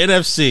 In the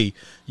NFC,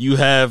 you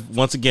have,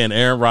 once again,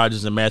 Aaron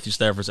Rodgers and Matthew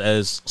Stafford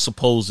as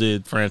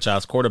supposed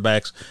franchise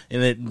quarterbacks,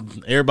 and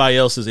then everybody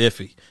else is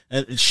iffy.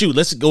 And shoot,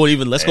 let's go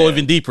even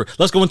deeper.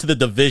 Let's go into the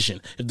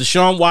division. If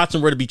Deshaun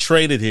Watson were to be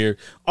traded here,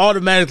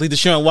 automatically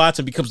Deshaun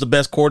Watson becomes the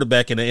best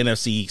quarterback in the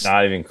NFC East.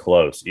 Not even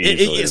close.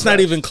 It's not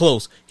even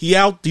close. He's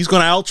going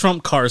to out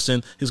Trump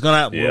Carson. He's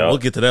going to we'll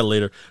get to that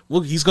later.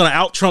 He's going to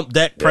out Trump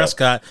Dak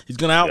Prescott. He's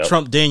going to out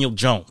Trump Daniel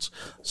Jones.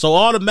 So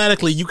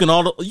automatically, you can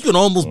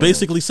almost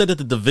basically say that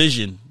the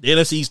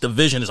NFC East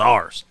division is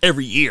ours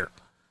every year.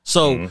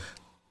 So.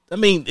 I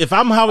mean, if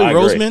I'm Howie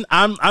Roseman,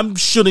 I'm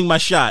shooting my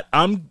shot.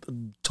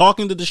 I'm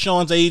talking to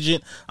Deshaun's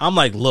agent. I'm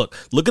like, look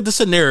at the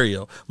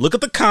scenario. Look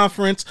at the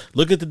conference.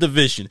 Look at the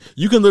division.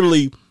 You can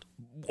literally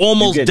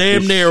almost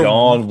damn near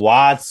Deshaun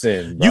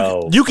Watson,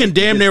 bro. You can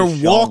damn near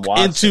walk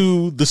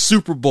into the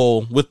Super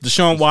Bowl with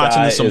Deshaun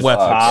Watson and some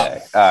weapons.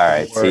 Okay. All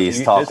right,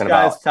 he's talking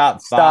about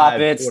top stop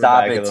five it.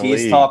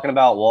 He's talking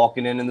about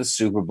walking into the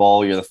Super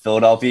Bowl. You're the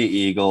Philadelphia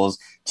Eagles.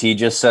 T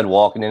just said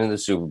walking into the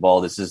Super Bowl.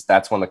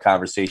 That's when the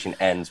conversation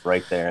ends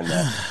right there and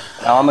then.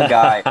 Now I'm a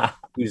guy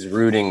who's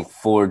rooting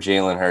for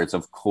Jalen Hurts,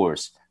 of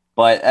course.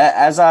 But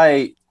as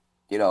I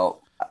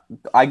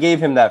gave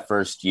him that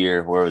first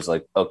year where it was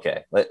like,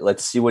 okay,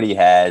 let's see what he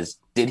has.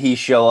 Did he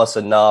show us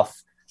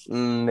enough?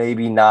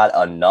 Maybe not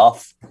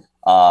enough,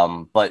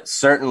 but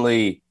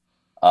certainly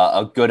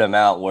a good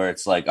amount where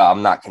it's like,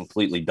 I'm not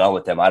completely done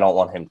with him. I don't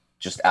want him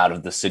just out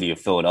of the city of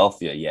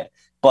Philadelphia yet.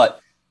 But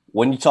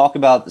when you talk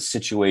about the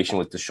situation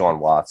with Deshaun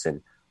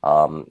Watson,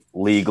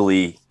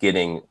 legally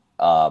getting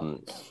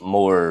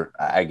more,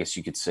 I guess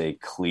you could say,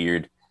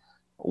 cleared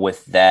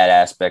with that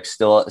aspect,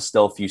 still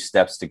a few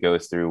steps to go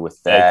through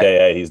with that.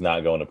 AKA he's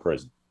not going to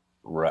prison.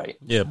 Right.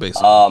 Yeah,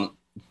 basically.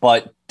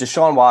 But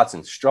Deshaun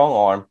Watson,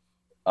 strong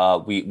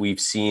arm.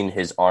 We've seen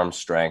his arm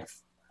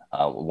strength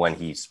when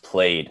he's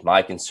played.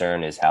 My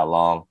concern is how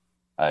long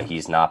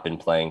he's not been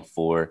playing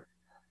for,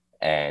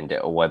 and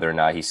whether or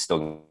not he's still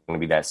going to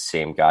be that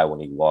same guy when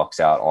he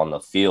walks out on the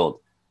field.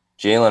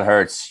 Jalen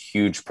Hurts,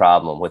 huge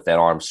problem with that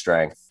arm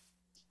strength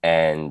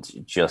and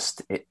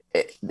just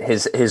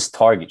his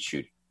target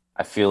shoot.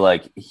 I feel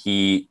like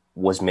he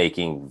was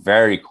making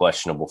very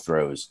questionable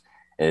throws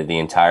the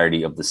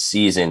entirety of the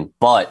season,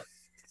 but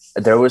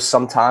there was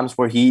some times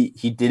where he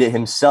did it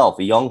himself.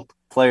 A young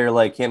player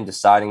like him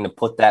deciding to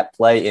put that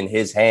play in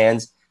his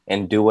hands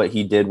and do what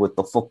he did with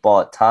the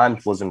football at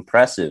times was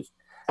impressive.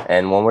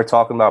 And when we're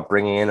talking about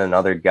bringing in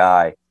another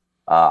guy,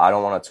 I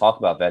don't want to talk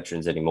about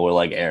veterans anymore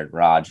like Aaron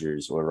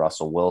Rodgers or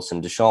Russell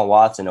Wilson. Deshaun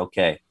Watson,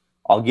 okay,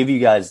 I'll give you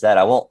guys that.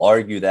 I won't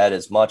argue that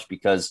as much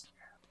because,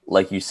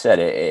 like you said,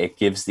 it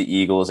gives the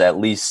Eagles at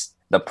least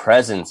the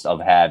presence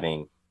of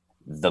having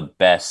the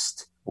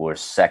best or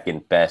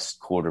second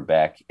best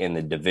quarterback in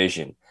the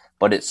division.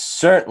 But it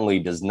certainly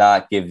does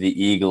not give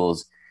the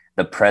Eagles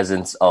the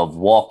presence of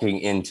walking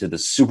into the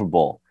Super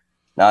Bowl.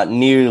 Not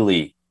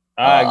nearly.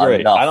 I agree.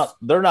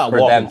 They're not for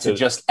walking them to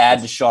just add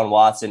Deshaun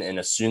Watson and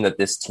assume that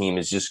this team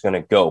is just going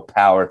to go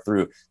power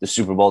through the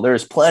Super Bowl.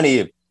 There's plenty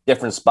of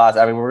different spots.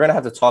 I mean, we're going to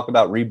have to talk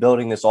about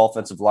rebuilding this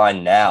offensive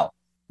line now.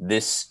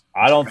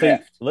 I don't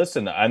think.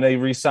 Listen, and they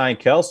re-signed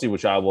Kelsey,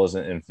 which I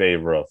wasn't in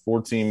favor of.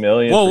 $14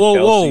 million.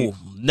 Whoa!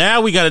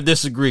 Now we got to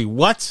disagree.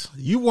 What?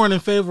 You weren't in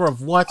favor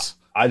of what?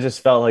 I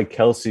just felt like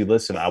Kelsey.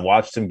 Listen, I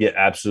watched him get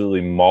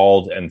absolutely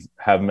mauled and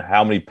have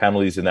how many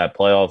penalties in that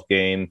playoff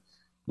game.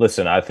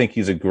 Listen, I think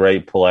he's a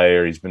great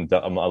player. He's been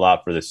done a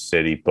lot for this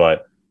city,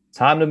 but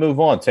time to move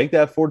on. Take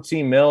that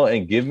 $14 million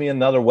and give me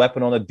another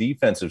weapon on the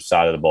defensive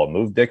side of the ball.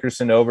 Move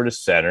Dickerson over to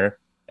center.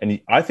 And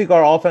I think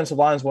our offensive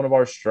line is one of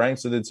our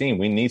strengths of the team.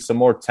 We need some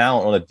more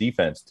talent on the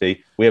defense.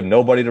 We have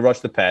nobody to rush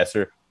the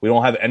passer. We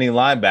don't have any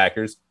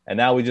linebackers. And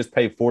now we just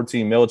pay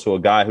 $14 million to a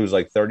guy who's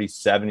like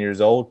 37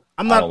 years old.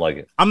 I don't like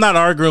it. I'm not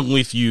arguing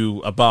with you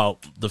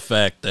about the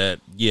fact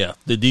that,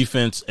 the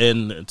defense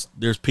and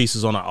there's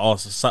pieces on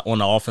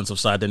the offensive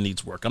side that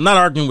needs work. I'm not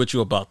arguing with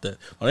you about that.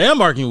 What I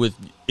am arguing with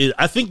is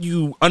I think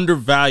you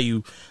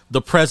undervalue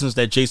the presence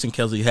that Jason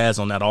Kelsey has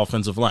on that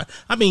offensive line.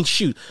 I mean,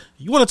 shoot,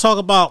 you want to talk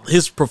about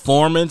his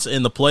performance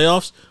in the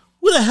playoffs?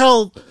 Who the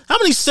hell, how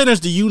many centers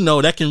do you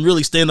know that can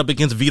really stand up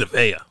against Vita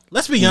Vea?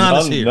 Let's be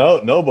honest here.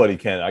 No, nobody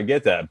can. I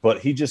get that. But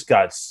he just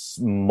got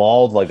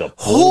mauled like a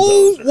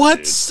bulldozer.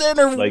 What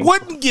center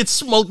wouldn't get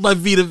smoked by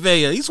Vita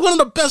Vea? He's one of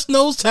the best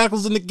nose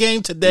tackles in the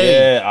game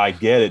today. Yeah, I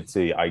get it,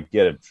 T. I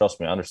get it. Trust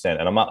me, I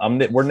understand. And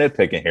we're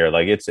nitpicking here.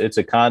 Like it's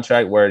a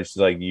contract where it's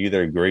like you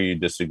either agree or you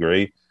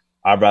disagree.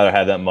 I'd rather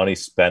have that money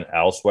spent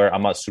elsewhere.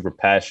 I'm not super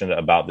passionate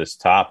about this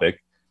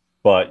topic,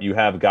 but you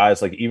have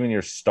guys like even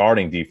your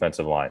starting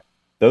defensive line.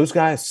 Those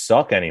guys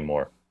suck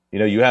anymore. You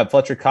know, you have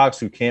Fletcher Cox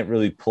who can't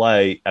really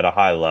play at a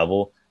high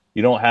level.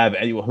 You don't have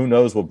anyone who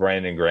knows what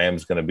Brandon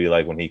Graham's going to be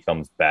like when he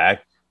comes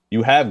back.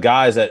 You have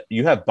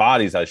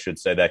bodies, I should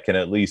say, that can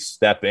at least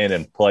step in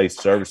and play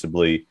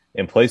serviceably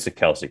in place of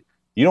Kelsey.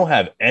 You don't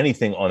have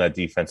anything on that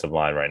defensive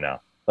line right now.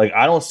 Like,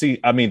 I don't see,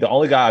 the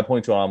only guy I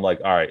point to, I'm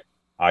like, all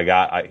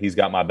right, he's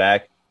got my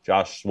back.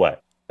 Josh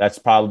Sweat. That's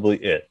probably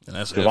it.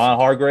 Javon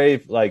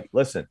Hargrave, like,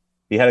 listen,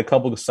 he had a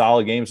couple of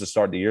solid games to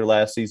start the year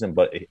last season,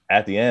 but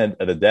at the end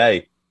of the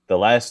day, the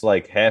last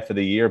like half of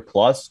the year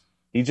plus,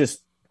 he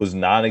just was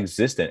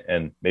non-existent.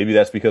 And maybe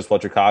that's because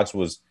Fletcher Cox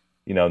was,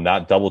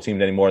 not double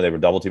teamed anymore. They were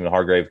double teaming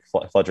Hargrave.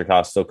 Fletcher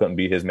Cox still couldn't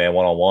beat his man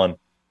one-on-one,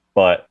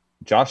 but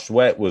Josh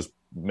Sweat was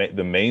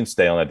the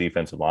mainstay on that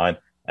defensive line.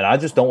 And I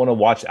just don't want to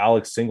watch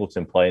Alex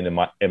Singleton playing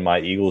in my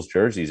Eagles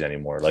jerseys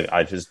anymore. Like,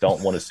 I just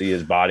don't want to see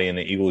his body in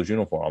the Eagles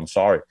uniform. I'm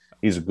sorry.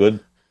 He's a good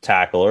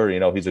tackler.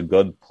 He's a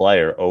good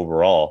player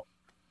overall.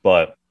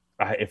 But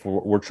if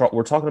we're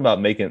talking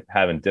about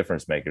having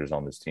difference makers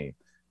on this team,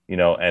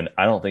 and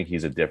I don't think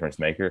he's a difference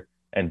maker.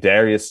 And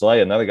Darius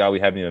Slay, another guy we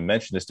haven't even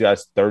mentioned, this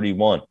guy's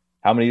 31.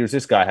 How many years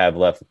does this guy have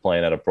left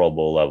playing at a Pro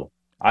Bowl level?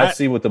 I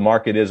see what the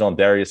market is on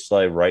Darius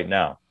Slay right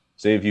now.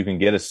 See if you can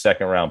get a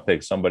second-round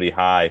pick, somebody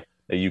high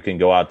that you can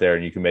go out there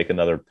and you can make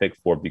another pick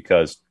for,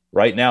 because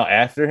right now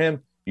after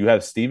him, you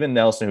have Steven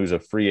Nelson, who's a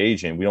free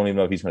agent. We don't even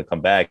know if he's going to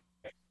come back.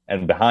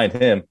 And behind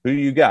him, who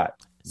do you got?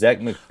 Zach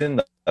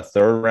McKinnon, a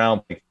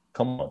third-round pick.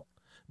 Come on.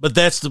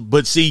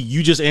 But see,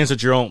 you just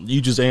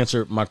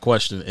answered my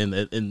question,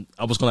 and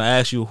I was going to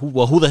ask you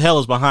who the hell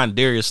is behind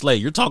Darius Slay?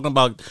 You're talking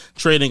about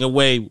trading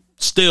away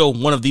still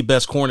one of the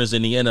best corners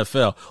in the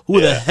NFL.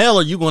 Who the hell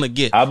are you going to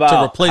get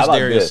to replace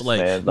Darius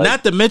Slay? Like,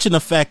 not to mention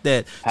the fact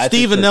that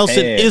Steven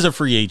Nelson is a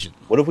free agent.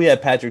 What if we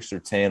had Patrick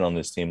Surtain on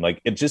this team?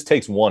 Like, it just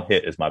takes one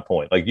hit is my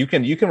point. Like, you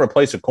can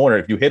replace a corner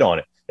if you hit on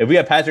it. If we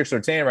have Patrick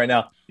Surtain right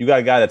now, you got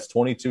a guy that's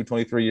 22,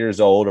 23 years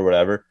old or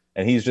whatever,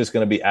 and he's just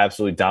going to be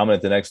absolutely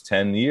dominant the next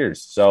 10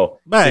 years. So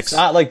Max, it's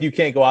not like you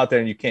can't go out there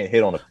and you can't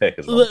hit on a pick.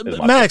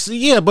 Max,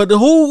 yeah, but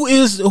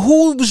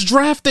who's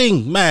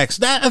drafting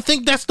Max? I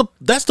think that's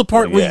the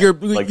part where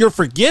you're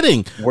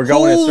forgetting. We're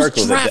going in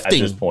circles at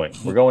this point.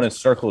 We're going in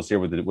circles here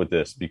with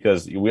this,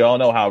 because we all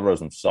know how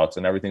Roseman sucks,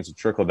 and everything's a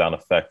trickle down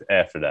effect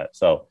after that.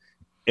 So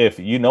if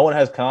no one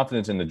has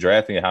confidence in the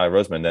drafting of Howie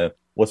Roseman, then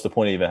what's the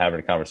point of even having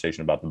a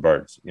conversation about the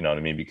Birds? You know what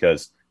I mean?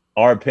 Because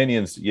our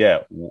opinions,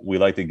 we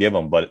like to give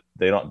them, but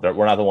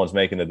we're not the ones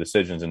making the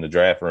decisions in the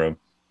draft room.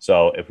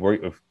 So if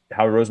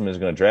Howie Roseman is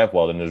going to draft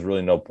well, then there's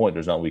really no point.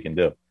 There's nothing we can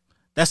do.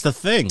 That's the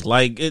thing.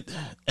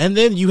 And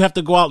then you have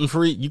to go out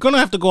you're going to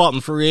have to go out in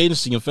free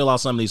agency and fill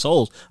out some of these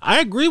holes. I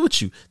agree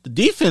with you. The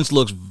defense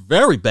looks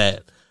very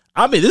bad.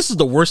 I mean, this is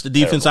the worst the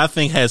defense I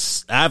think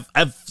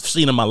I've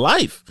seen in my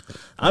life.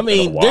 I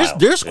mean,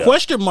 there's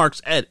question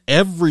marks at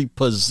every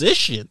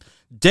position.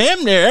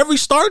 Damn near every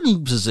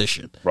starting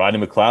position.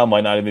 Rodney McLeod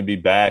might not even be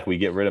back. We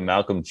get rid of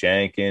Malcolm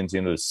Jenkins,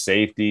 the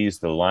safeties,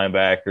 the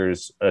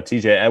linebackers.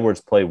 TJ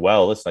Edwards played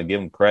well. Let's not give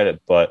him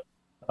credit, but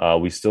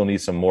we still need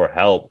some more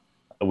help.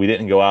 We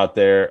didn't go out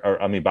there.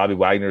 Bobby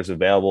Wagner's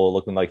available,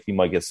 looking like he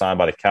might get signed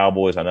by the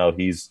Cowboys. I know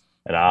he's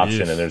an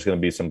option, and there's going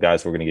to be some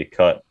guys who are going to get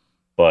cut.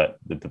 But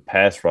the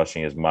pass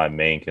rushing is my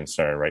main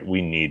concern, right?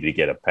 We need to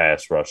get a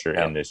pass rusher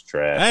in this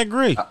draft. I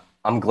agree.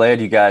 I'm glad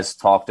you guys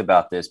talked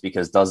about this,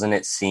 because doesn't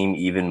it seem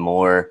even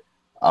more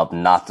of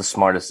not the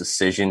smartest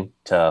decision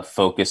to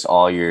focus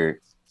all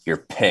your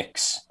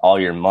picks, all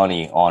your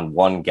money on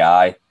one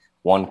guy,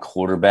 one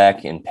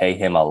quarterback, and pay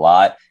him a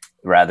lot,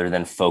 rather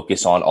than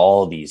focus on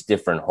all these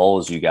different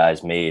holes you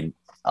guys made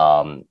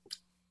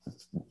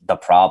the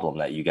problem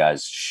that you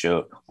guys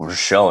were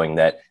showing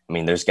that,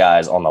 there's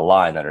guys on the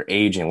line that are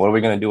aging. What are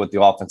we going to do with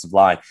the offensive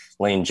line?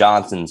 Lane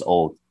Johnson's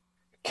old.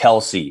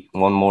 Kelsey,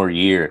 one more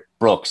year.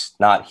 Brooks,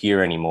 not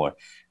here anymore.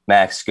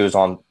 Max goes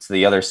on to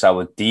the other side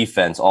with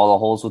defense, all the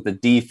holes with the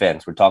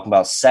defense. We're talking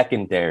about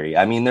secondary.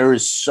 There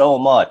is so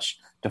much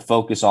to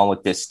focus on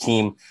with this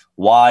team.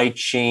 Why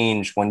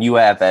change when you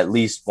have at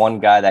least one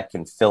guy that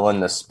can fill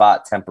in the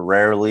spot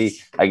temporarily?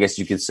 I guess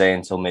you could say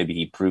until maybe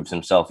he proves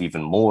himself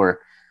even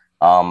more,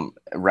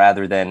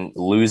 rather than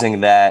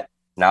losing that,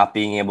 not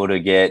being able to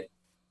get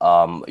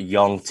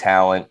young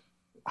talent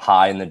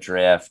high in the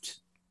draft.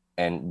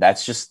 And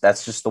that's just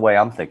the way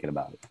I'm thinking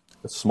about it.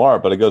 It's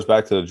smart, but it goes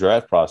back to the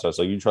draft process.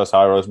 Like, you trust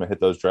Howie Roseman hit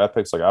those draft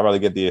picks. Like, I'd rather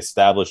get the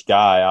established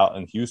guy out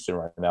in Houston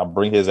right now,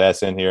 bring his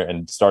ass in here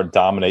and start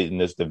dominating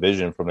this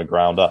division from the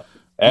ground up.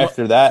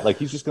 After that,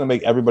 he's just going to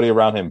make everybody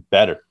around him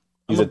better.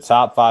 He's a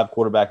top 5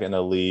 quarterback in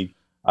the league.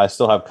 I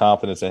still have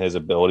confidence in his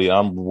ability.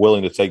 I'm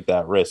willing to take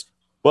that risk.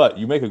 But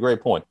you make a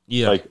great point.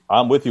 Yeah.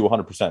 I'm with you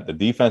 100%. The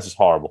defense is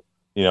horrible.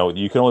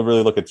 You can only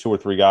really look at 2 or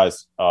 3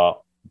 guys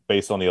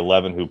based on the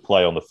 11 who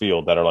play on the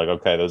field that are like,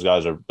 okay, those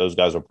guys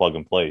are plug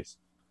and plays.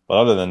 But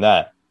other than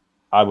that,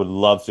 I would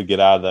love to get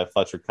out of that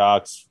Fletcher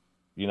Cox,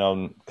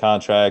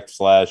 contract /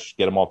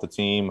 get him off the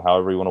team,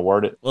 however you want to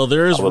word it. Well,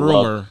 there is a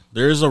rumor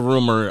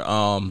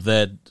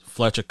that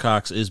Fletcher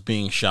Cox is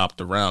being shopped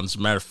around. As a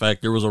matter of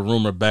fact, there was a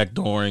rumor back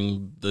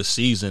during the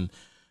season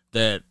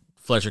that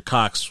Fletcher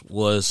Cox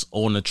was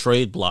on the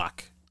trade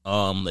block,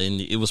 and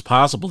it was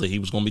possible that he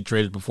was going to be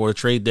traded before the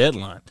trade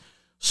deadline.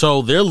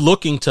 So they're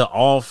looking to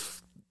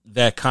off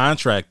that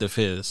contract of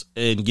his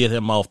and get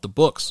him off the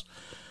books.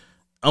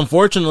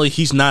 Unfortunately,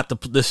 he's not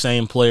the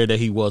same player that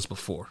he was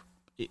before.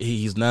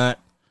 He's not,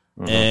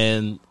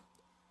 and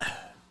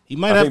He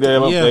might I have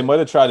think to. they might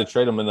have tried to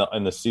trade him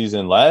in the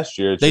season last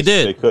year. They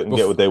did. They couldn't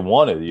get what they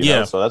wanted. You Yeah.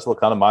 know? So that's what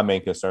kind of my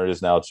main concern is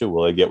now too.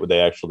 Will they get what they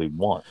actually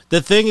want?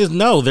 The thing is,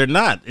 no, they're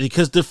not,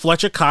 because the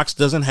Fletcher Cox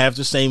doesn't have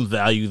the same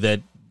value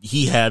that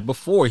he had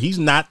before. He's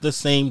not the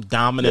same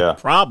dominant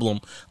problem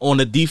on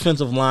the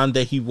defensive line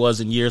that he was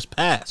in years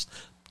past.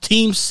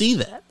 Teams see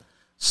that.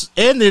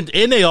 And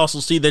they also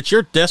see that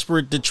you're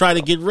desperate to try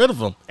to get rid of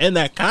him and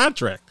that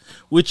contract,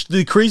 which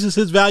decreases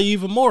his value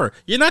even more.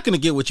 You're not going to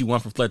get what you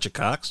want from Fletcher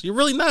Cox. You're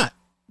really not.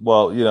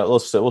 Well, you know,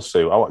 we'll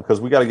see. Because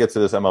we got to get to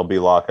this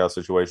MLB lockout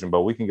situation,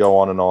 but we can go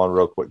on and on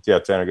real quick. Yeah,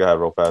 Tanner, go ahead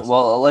real fast.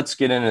 Well, let's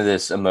get into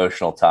this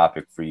emotional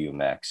topic for you,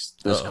 Max.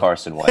 This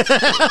Carson Wentz.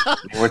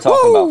 We're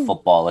talking about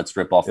football. Let's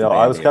rip off the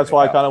Band-Aid. That's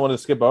why I kind of wanted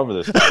to skip over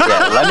this.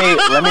 Yeah,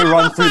 let me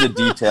run through the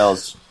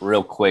details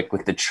real quick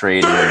with the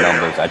trade and the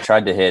numbers. I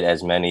tried to hit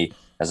as many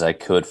as I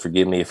could.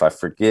 Forgive me if I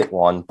forget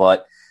one,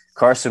 but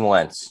Carson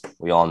Wentz,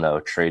 we all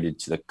know, traded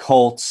to the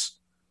Colts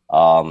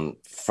from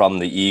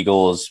the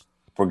Eagles.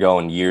 We're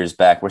going years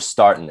back. We're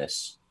starting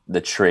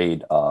the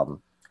trade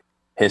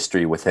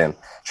history with him.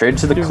 Traded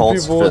to the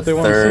Colts for the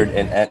third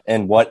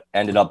and what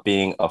ended up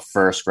being a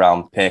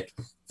first-round pick,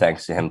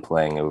 thanks to him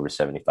playing over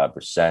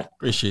 75%.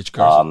 Appreciate you,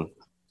 Carson.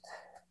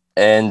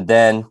 And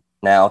then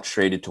now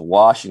traded to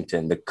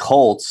Washington. The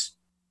Colts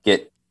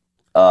get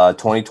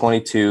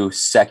 2022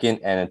 second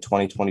and a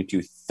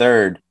 2022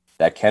 third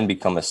that can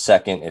become a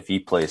second if he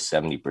plays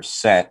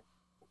 70%.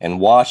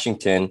 And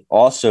Washington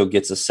also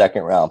gets a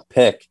second-round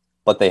pick,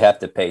 but they have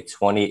to pay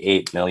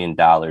 $28 million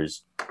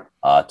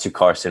to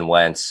Carson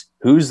Wentz.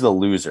 Who's the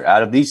loser?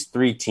 Out of these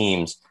three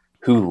teams,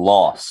 who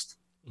lost?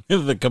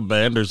 The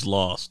Commanders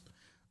lost.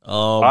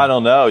 I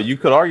don't know. You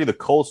could argue the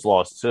Colts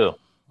lost too,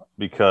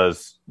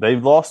 because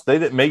they've lost. They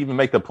didn't even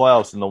make the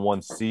playoffs in the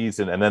one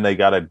season, and then they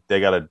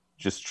gotta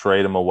just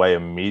trade him away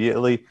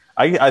immediately.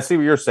 I see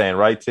what you're saying,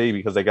 right, T?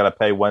 Because they gotta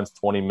pay Wentz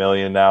 $20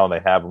 million now, and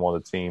they have him on the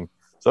team,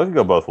 so it can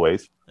go both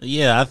ways.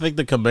 Yeah, I think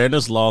the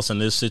Commanders lost in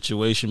this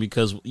situation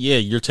because,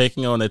 you're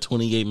taking on a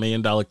 $28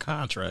 million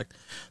contract.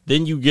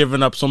 Then you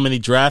giving up so many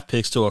draft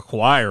picks to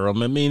acquire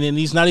him. I mean, and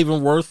he's not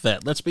even worth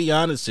that. Let's be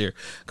honest here.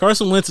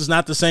 Carson Wentz is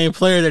not the same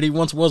player that he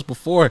once was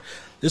before.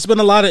 There's been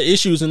a lot of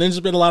issues, and there's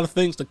been a lot of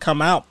things to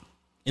come out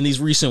in these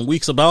recent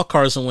weeks about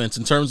Carson Wentz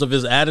in terms of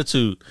his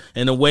attitude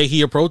and the way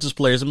he approaches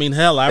players. I mean,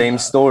 hell, same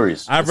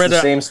stories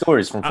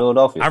from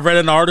Philadelphia. I read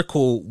an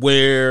article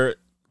where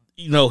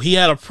he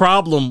had a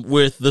problem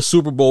with the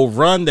Super Bowl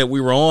run that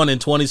we were on in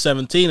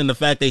 2017 and the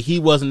fact that he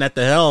wasn't at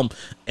the helm,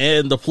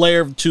 and the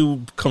player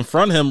to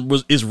confront him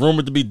is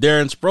rumored to be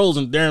Darren Sproles,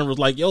 and Darren was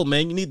like, yo,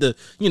 man, you need to,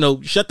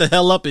 shut the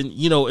hell up and,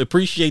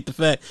 appreciate the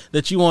fact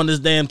that you on this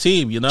damn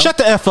team, Shut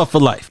the F up for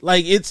life.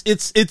 Like,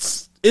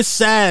 it's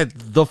sad,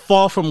 the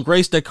fall from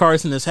grace that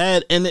Carson has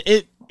had, and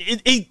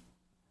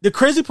the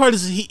crazy part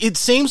is it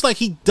seems like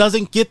he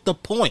doesn't get the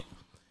point.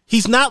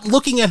 He's not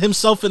looking at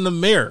himself in the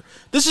mirror.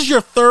 This is your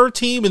third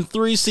team in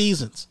 3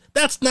 seasons.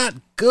 That's not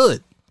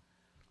good.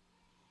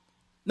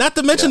 Not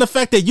to mention the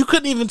fact that you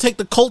couldn't even take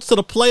the Colts to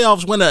the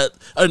playoffs when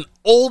an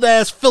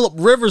old-ass Phillip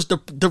Rivers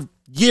the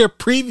year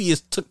previous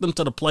took them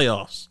to the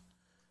playoffs.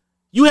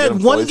 You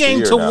had one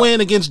game to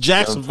win against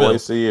Jacksonville.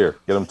 Get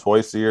them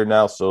twice a year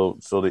now. So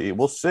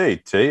we'll see,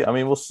 T. I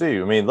mean, we'll see.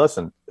 I mean,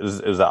 listen, is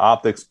the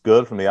optics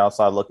good from the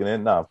outside looking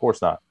in? No, of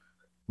course not.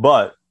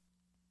 But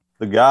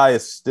the guy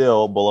is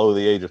still below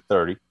the age of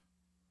 30.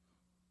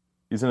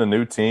 He's in a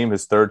new team,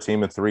 his third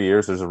team in 3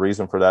 years. There's a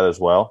reason for that as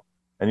well.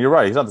 And you're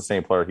right, he's not the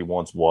same player he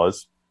once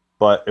was.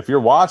 But if you're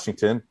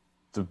Washington,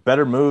 it's a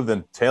better move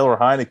than Taylor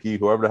Heineke,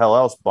 whoever the hell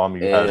else bum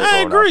you had. I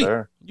agree.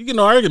 You get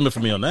no argument for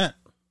me on that.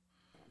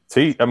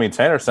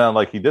 Tanner sounded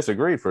like he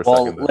disagreed for a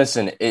second. Well,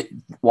 listen,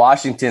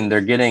 Washington,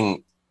 you're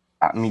getting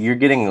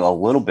a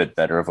little bit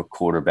better of a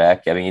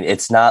quarterback. I mean,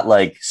 it's not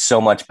like so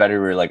much better.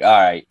 We're like,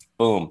 all right,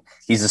 boom,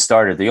 he's a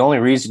starter. The only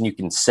reason you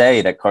can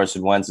say that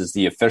Carson Wentz is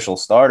the official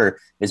starter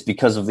is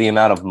because of the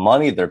amount of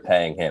money they're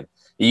paying him.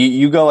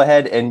 You go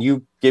ahead and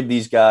you give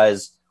these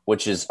guys,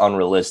 which is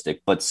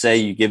unrealistic, but say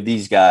you give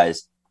these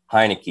guys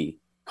Heineke,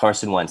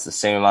 Carson Wentz, the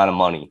same amount of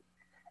money,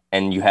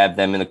 and you have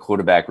them in the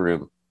quarterback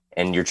room,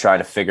 and you're trying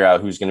to figure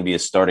out who's going to be a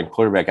starting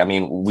quarterback. I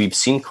mean, we've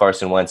seen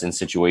Carson Wentz in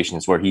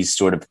situations where he's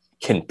sort of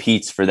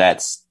competes for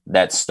that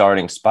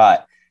starting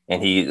spot,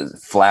 and he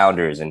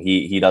flounders and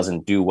he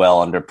doesn't do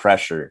well under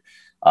pressure,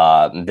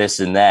 this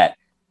and that.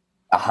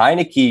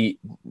 Heineke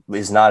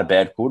is not a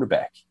bad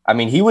quarterback. I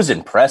mean, he was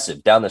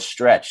impressive down the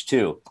stretch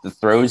too. The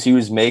throws he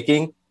was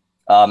making,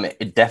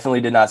 it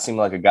definitely did not seem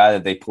like a guy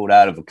that they pulled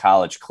out of a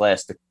college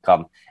class to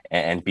come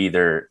and be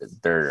their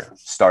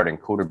starting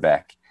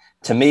quarterback.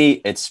 To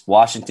me, it's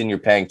Washington. You're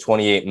paying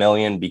 $28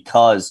 million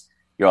because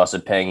you're also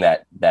paying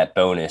that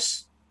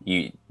bonus.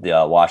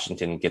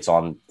 Washington gets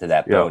on to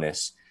that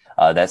bonus.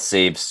 That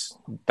saves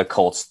the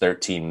Colts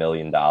 $13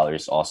 million.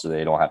 Also,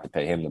 they don't have to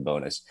pay him the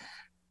bonus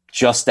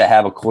just to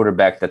have a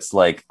quarterback that's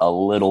like a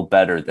little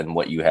better than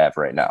what you have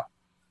right now.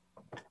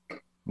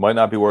 Might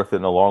not be worth it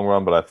in the long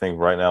run, but I think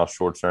right now,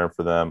 short term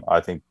for them,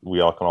 I think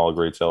we all can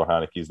agree Taylor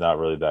Heineke's not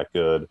really that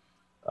good.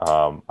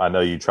 I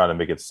know you trying to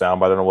make it sound,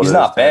 but I don't know what He's it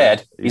not is.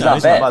 bad. He's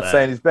not bad. I'm not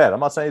saying he's bad. I'm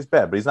not saying he's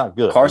bad, but he's not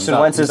good. Carson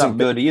Wentz isn't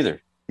good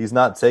either. He's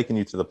not taking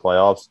you to the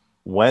playoffs.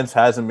 Wentz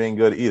hasn't been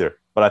good either.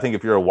 But I think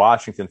if you're a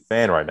Washington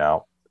fan right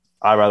now,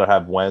 I'd rather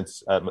have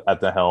Wentz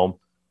at the helm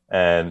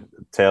and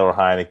Taylor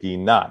Heineke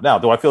not. Now,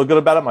 do I feel good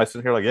about it? Am I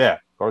sitting here like, yeah,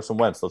 Carson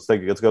Wentz, let's go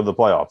to the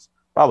playoffs?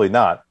 Probably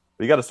not.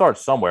 But you got to start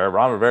somewhere.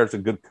 Ron Rivera's a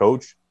good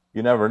coach.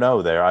 You never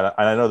know there.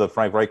 I know the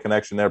Frank Reich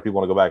connection there.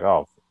 People want to go back.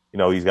 Oh,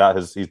 he's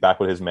back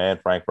with his man,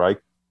 Frank Reich.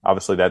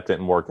 Obviously, that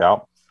didn't work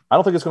out. I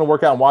don't think it's going to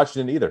work out in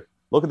Washington either.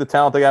 Look at the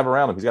talent they have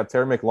around him. He's got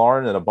Terry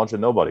McLaurin and a bunch of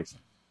nobodies.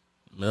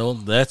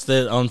 Well,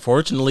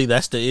 unfortunately,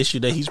 that's the issue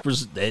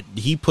that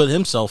he put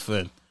himself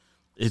in.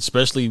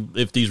 Especially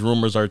if these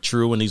rumors are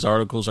true and these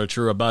articles are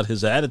true about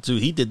his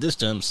attitude. He did this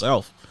to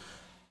himself.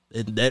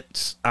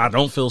 I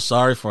don't feel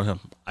sorry for him.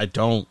 I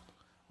don't.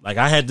 Like,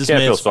 I had this man.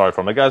 Can't feel sorry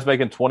for him. The guy's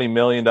making $28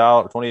 million,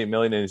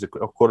 and he's a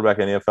quarterback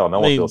in the NFL.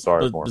 No one feels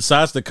sorry for him.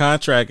 Besides the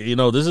contract,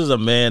 this is a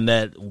man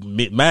that,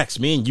 Max,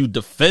 me and you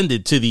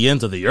defended to the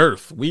ends of the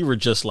earth. We were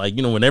just like,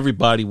 when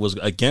everybody was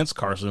against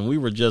Carson, we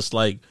were just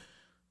like,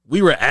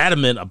 we were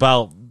adamant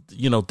about,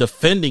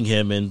 defending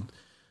him. And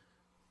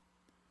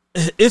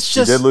it's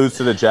just. He did lose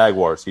to the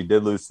Jaguars.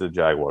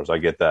 I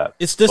get that.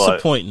 It's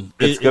disappointing.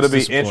 It's going to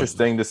be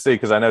interesting to see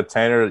because I know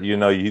Tanner,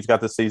 he's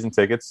got the season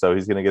tickets, so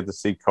he's going to get to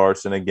see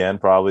Carson again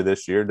probably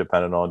this year,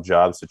 depending on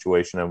job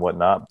situation and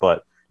whatnot.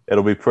 But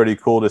it'll be pretty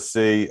cool to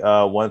see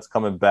Wentz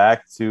coming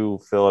back to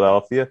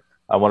Philadelphia.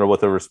 I wonder what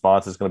the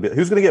response is going to be.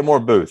 Who's going to get more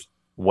boos,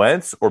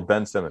 Wentz or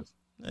Ben Simmons?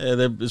 Yeah,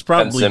 it's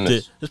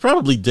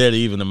probably dead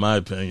even, in my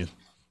opinion.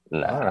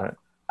 No, right.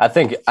 I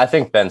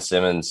think Ben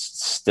Simmons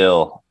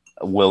still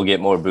will get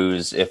more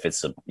boos if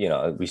it's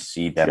we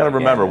see that. You got to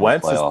remember,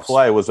 Wentz's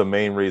play was the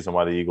main reason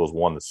why the Eagles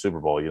won the Super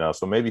Bowl.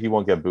 So maybe he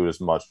won't get booed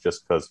as much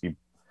just because he,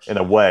 in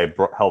a way,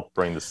 helped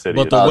bring the city.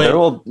 But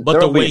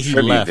the way he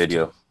left,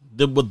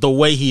 the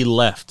way he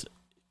left,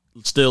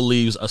 still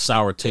leaves a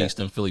sour taste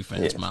in Philly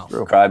fans' mouth.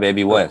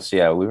 Crybaby Wentz,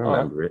 yeah, we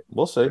remember it.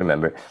 We'll see.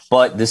 Remember it.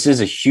 But this is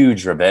a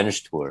huge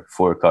revenge tour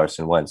for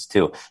Carson Wentz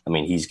too. I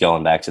mean, he's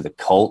going back to the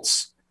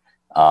Colts.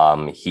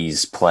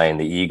 He's playing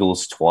the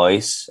Eagles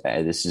twice.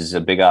 This is a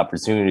big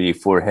opportunity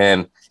for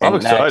him. I'm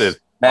excited.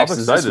 Max,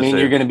 does this mean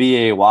you're going to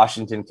be a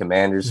Washington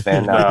Commanders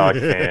fan now?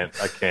 No,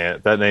 I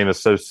can't. That name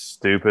is so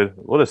stupid.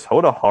 What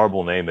a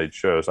horrible name they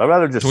chose. I'd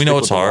rather just stick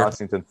with the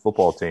Washington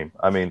football team.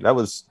 I mean, that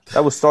was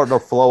starting to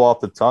flow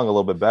off the tongue a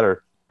little bit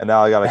better, and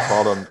now I got to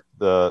call them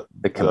the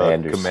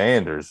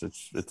Commanders.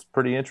 It's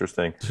pretty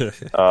interesting.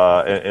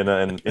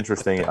 And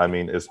interesting, I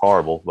mean, is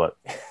horrible, but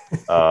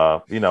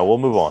we'll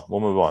move on.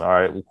 All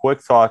right,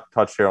 quick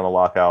touch here on the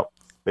lockout.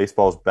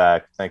 Baseball's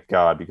back, thank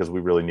God, because we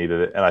really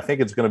needed it, and I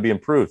think it's going to be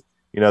improved.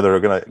 They're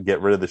going to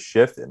get rid of the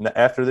shift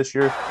after this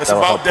year.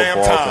 That'll help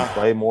football and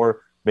play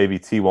more. Maybe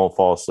T won't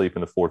fall asleep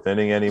in the fourth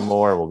inning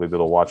anymore. We'll be able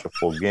to watch a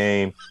full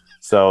game.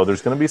 So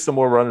there's going to be some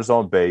more runners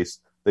on base.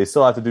 They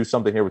still have to do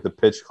something here with the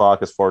pitch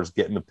clock as far as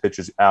getting the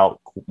pitches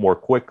out more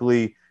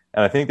quickly.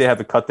 And I think they have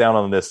to cut down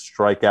on this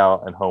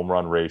strikeout and home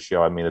run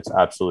ratio. I mean, it's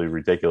absolutely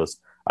ridiculous.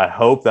 I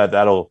hope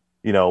that'll,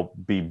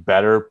 be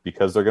better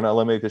because they're going to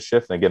eliminate the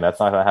shift. And again, that's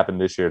not going to happen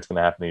this year. It's going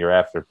to happen the year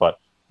after. But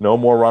no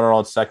more runner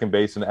on second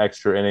base in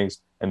extra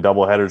innings, and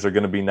doubleheaders are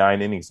going to be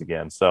 9 innings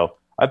again. So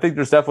I think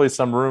there's definitely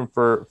some room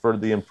for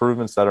the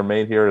improvements that are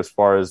made here as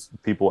far as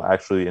people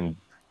actually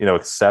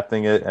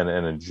accepting it and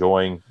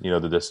enjoying, the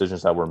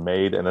decisions that were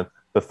made. And then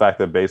the fact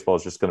that baseball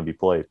is just going to be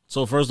played.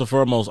 So first and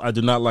foremost, I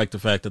do not like the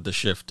fact that the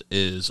shift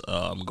is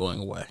going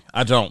away.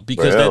 I don't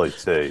because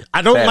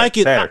I don't like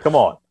it. Tanner, come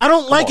on. I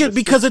don't like it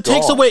because it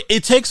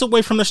takes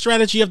away from the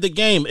strategy of the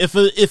game.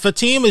 If a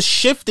team is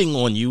shifting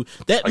on you,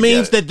 that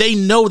means that they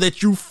know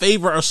that you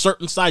favor a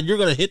certain side. You're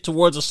going to hit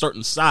towards a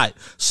certain side.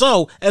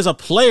 So as a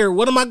player,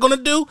 what am I going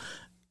to do?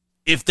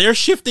 If they're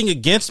shifting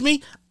against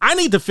me, I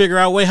need to figure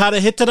out a way how to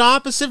hit to the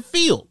opposite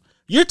field.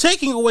 You're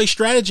taking away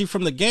strategy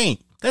from the game.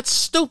 That's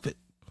stupid.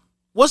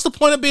 What's the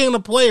point of being a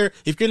player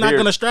if you're not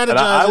going to strategize?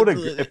 I would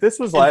agree. If this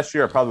was last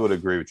year, I probably would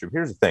agree with you.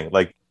 Here's the thing.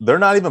 Like, they're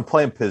not even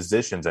playing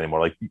positions anymore.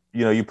 Like,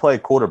 you play a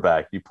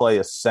quarterback, you play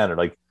a center.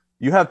 Like,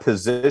 you have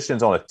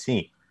positions on a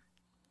team.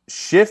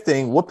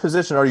 Shifting, what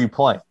position are you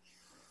playing?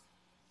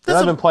 You're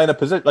not even playing a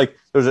position. Like,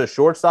 there's a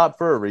shortstop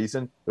for a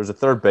reason. There's a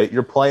third base.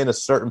 You're playing a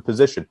certain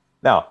position.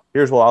 Now,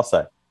 here's what I'll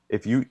say.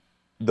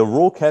 The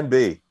rule can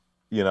be,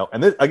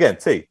 and this, again,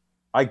 T,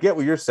 I get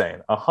what you're saying,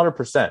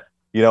 100%.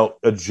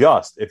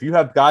 Adjust. If you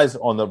have guys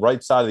on the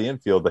right side of the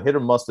infield, the hitter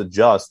must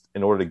adjust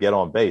in order to get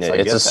on base. Yeah,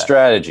 it's a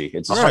strategy.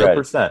 It's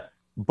 100%.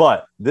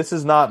 But this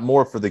is not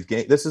more for the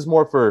game. This is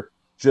more for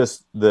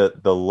just the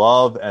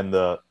love and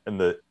the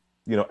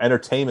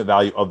entertainment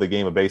value of the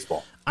game of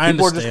baseball.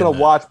 People are just going to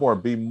watch more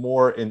and be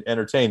more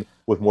entertained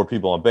with more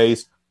people on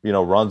base.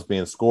 Runs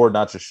being scored,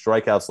 not just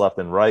strikeouts left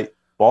and right.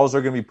 Balls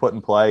are going to be put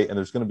in play, and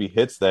there's going to be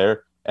hits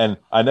there. And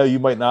I know you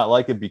might not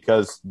like it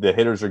because the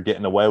hitters are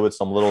getting away with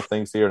some little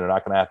things here, and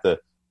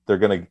they're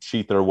going to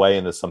cheat their way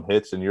into some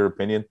hits, in your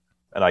opinion.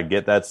 And I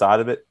get that side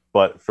of it.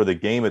 But for the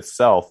game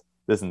itself,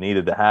 this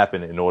needed to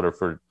happen in order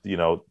for,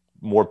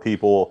 more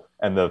people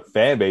and the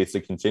fan base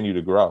to continue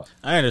to grow.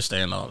 I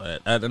understand all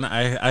that.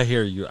 I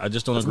hear you. I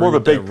just don't It's agree more of a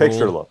with that big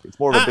picture rule. look. It's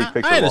more of a big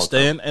picture. I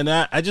understand, and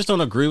I just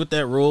don't agree with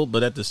that rule.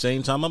 But at the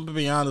same time, I'm gonna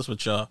be honest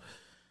with y'all.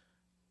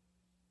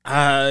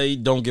 I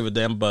don't give a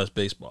damn about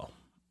baseball.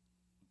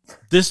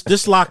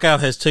 This lockout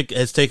has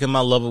taken my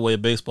love away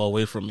of baseball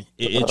away from me.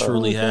 It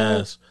truly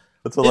has.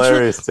 That's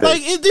hilarious. You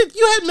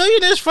had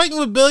millionaires fighting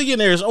with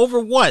billionaires over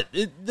what?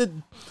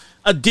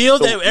 A deal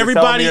that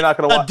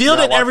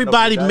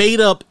everybody made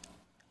up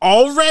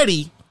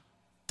already.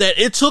 That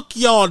it took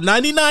y'all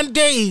 99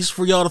 days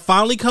for y'all to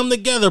finally come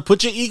together.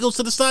 Put your egos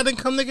to the side and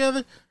come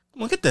together.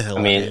 Well, get the hell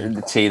out of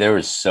here. T, there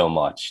was so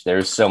much.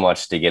 There's so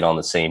much to get on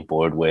the same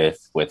board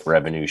with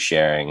revenue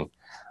sharing,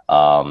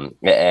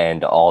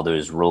 and all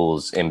those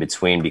rules in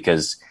between.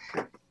 Because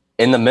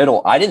in the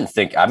middle, I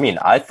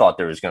thought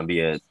there was going to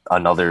be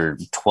another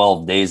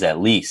 12 days at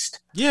least.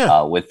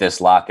 Yeah. With this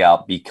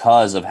lockout,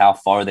 because of how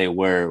far they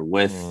were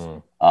with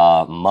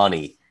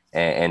money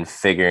and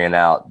figuring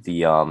out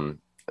the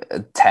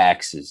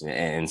taxes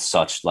and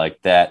such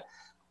like that.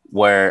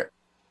 Where,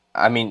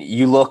 I mean,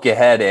 you look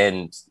ahead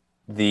and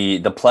the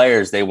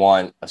players, they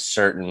want a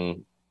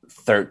certain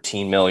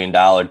 $13 million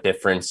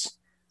difference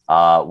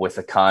with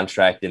a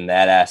contract in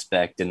that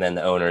aspect. And then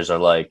the owners are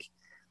like,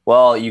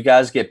 well, you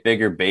guys get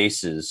bigger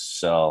bases.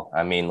 So,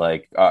 I mean,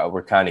 like,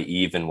 we're kind of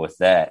even with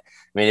that.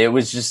 I mean, it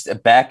was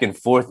just back and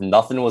forth.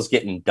 Nothing was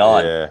getting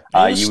done.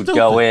 Yeah. You would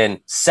go in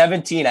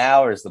 17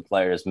 hours, the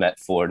players met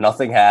for.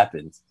 Nothing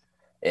happened.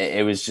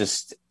 It was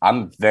just,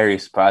 I'm very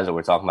surprised that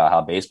we're talking about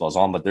how baseball's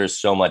on, but there's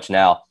so much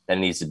now that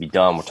needs to be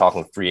done. We're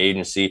talking free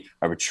agency,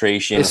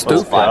 arbitration, This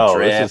is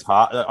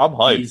hot. I'm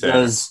hyped.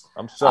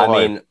 I'm so hyped.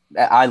 I mean,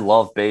 I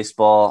love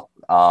baseball.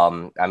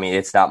 I mean,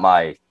 it's not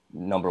my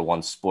number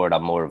one sport.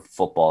 I'm more of a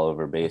football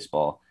over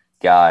baseball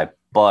guy.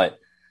 But,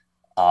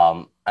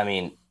 I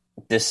mean,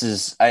 this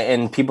is,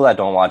 and people that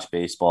don't watch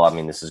baseball, I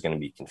mean, this is going to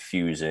be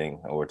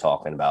confusing. We're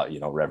talking about,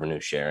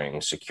 revenue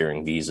sharing,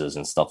 securing visas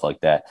and stuff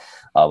like that,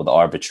 with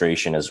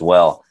arbitration as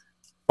well.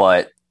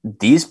 But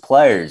these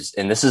players,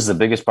 and this is the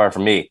biggest part for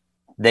me,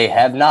 they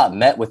have not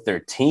met with their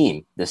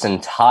team this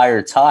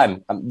entire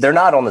time. They're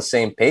not on the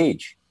same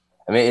page.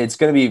 I mean, it's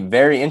going to be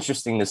very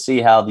interesting to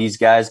see how these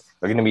guys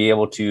are going to be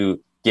able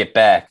to get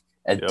back,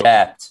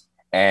 adapt,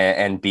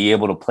 and be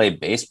able to play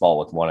baseball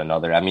with one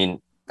another. I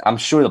mean, I'm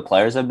sure the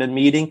players have been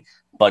meeting,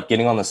 but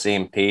getting on the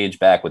same page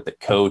back with the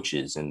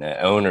coaches and the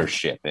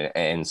ownership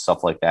and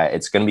stuff like that,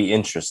 it's going to be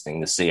interesting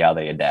to see how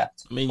they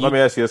adapt. I mean, let me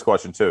ask you this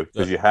question too,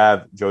 because you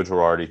have Joe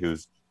Girardi,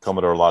 who's come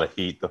under a lot of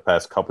heat the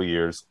past couple of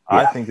years. Yeah.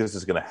 I think this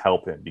is going to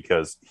help him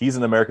because he's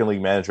an American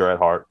League manager at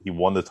heart. He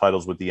won the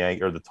titles with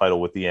the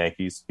title with the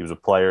Yankees. He was a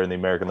player in the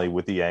American League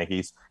with the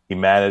Yankees. He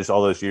managed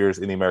all those years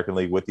in the American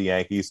League with the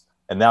Yankees,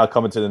 and now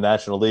coming to the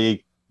National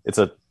League, it's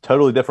a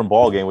totally different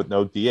ball game with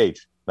no DH.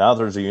 Now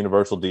there's a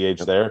universal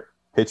DH there.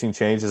 Pitching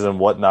changes and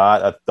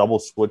whatnot. Double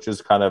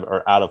switches kind of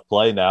are out of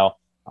play now.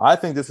 I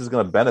think this is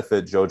going to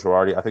benefit Joe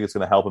Girardi. I think it's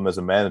going to help him as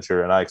a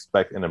manager, and I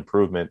expect an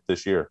improvement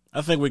this year.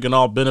 I think we can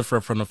all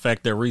benefit from the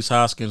fact that Rhys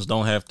Hoskins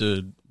don't have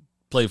to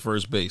play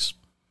first base.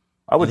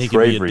 I would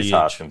trade Rhys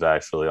Hoskins,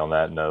 actually, on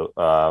that note,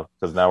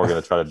 because now we're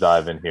going to try to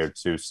dive in here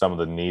to some of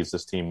the needs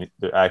this team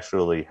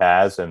actually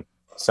has, and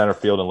center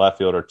field and left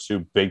field are two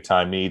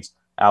big-time needs.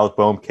 Alec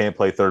Bohm can't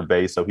play third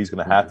base, so he's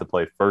going to have to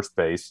play first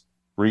base.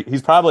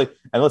 He's probably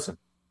 – and listen,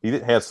 he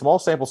had a small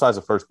sample size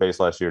of first base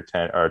last year,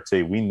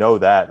 T. We know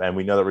that, and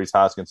we know that Rhys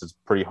Hoskins is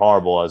pretty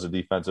horrible as a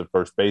defensive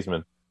first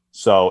baseman.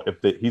 So if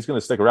he's going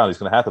to stick around, he's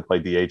going to have to play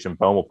DH, and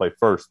Bohm will play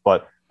first.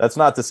 But that's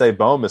not to say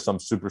Bohm is some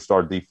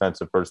superstar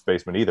defensive first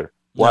baseman either.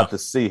 We'll have to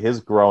see his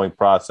growing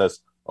process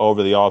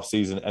over the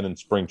offseason and in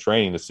spring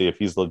training to see if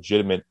he's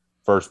legitimate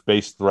first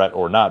base threat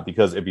or not.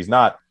 Because if he's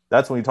not,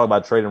 that's when you talk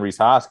about trading Rhys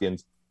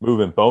Hoskins,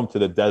 moving Bohm to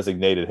the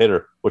designated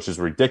hitter, which is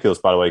ridiculous,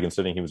 by the way,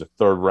 considering he was a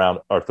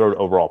third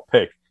overall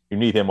pick. You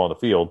need him on the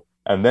field.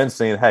 And then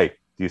saying, hey,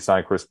 do you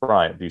sign Chris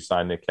Bryant? Do you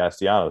sign Nick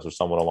Castellanos or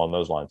someone along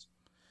those lines?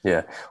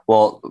 Yeah.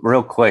 Well,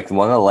 real quick,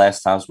 one of the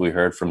last times we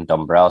heard from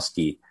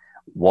Dombrowski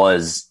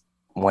was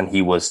when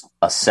he was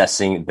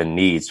assessing the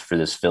needs for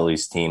this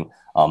Phillies team.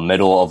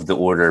 Middle of the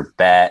order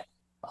bat,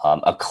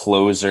 a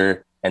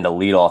closer, and a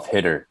leadoff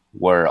hitter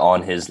were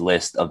on his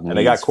list of needs. And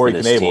they got Corey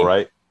Knebel, team.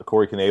 Right?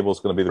 Corey Knebel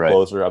is going to be the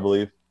closer, I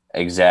believe.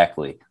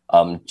 Exactly.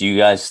 Do you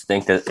guys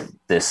think that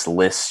this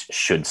list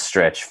should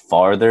stretch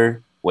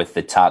farther with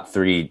the top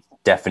three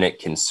definite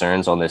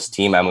concerns on this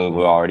team? I mean,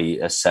 we already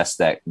assessed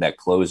that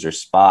closer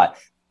spot,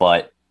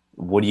 but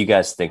what do you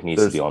guys think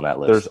needs to be on that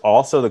list? There's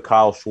also the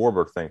Kyle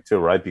Schwarber thing too,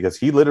 right? Because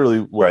he literally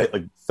hit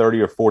like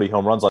 30 or 40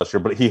 home runs last year,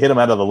 but he hit him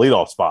out of the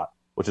leadoff spot,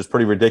 which is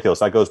pretty ridiculous.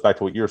 That goes back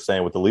to what you're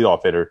saying with the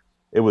leadoff hitter.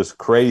 It was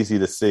crazy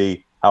to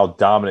see how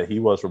dominant he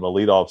was from a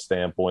leadoff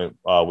standpoint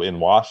in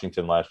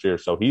Washington last year.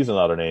 So he's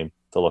another name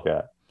to look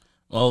at.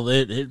 Well,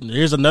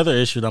 here's another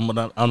issue that I'm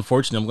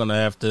going to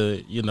have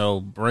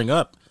to, bring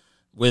up.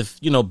 with,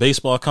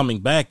 baseball coming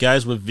back,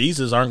 guys with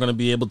visas aren't going to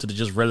be able to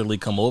just readily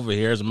come over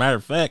here. As a matter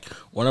of fact,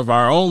 one of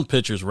our own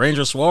pitchers,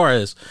 Ranger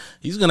Suarez,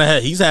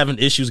 he's having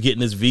issues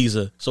getting his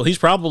visa. So he's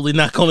probably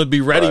not going to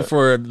be ready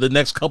for the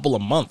next couple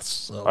of months.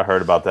 So. I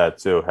heard about that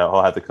too.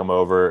 He'll have to come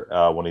over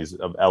when he's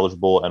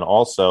eligible and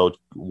also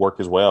work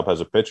his way up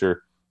as a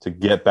pitcher to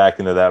get back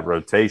into that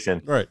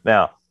rotation. Right.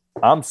 Now,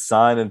 I'm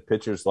signing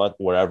pitchers left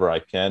wherever I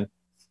can.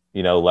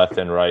 Left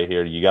and right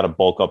here. You got to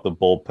bulk up the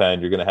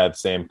bullpen. You're going to have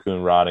Sam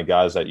Coonrod and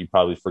guys that you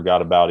probably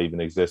forgot about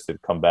even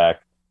existed come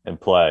back and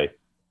play.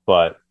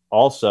 But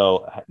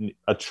also,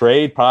 a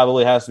trade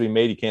probably has to be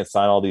made. You can't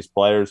sign all these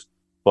players.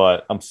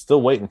 But I'm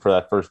still waiting for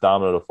that first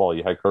domino to fall.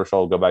 You had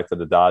Kershaw go back to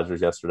the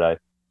Dodgers yesterday.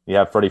 You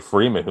have Freddie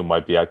Freeman, who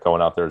might be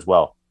going out there as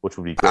well, which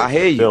would be good for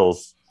the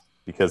Bills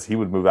because he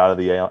would move out of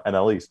the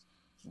NL East.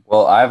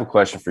 Well, I have a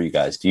question for you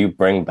guys. Do you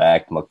bring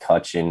back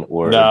McCutchen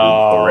or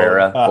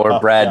Herrera or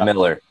Brad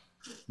Miller?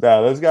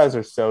 No, those guys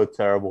are so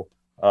terrible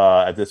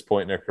at this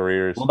point in their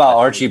careers. What about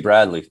Archie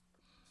Bradley?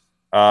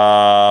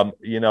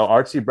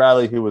 Archie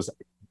Bradley, who was,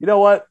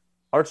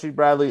 Archie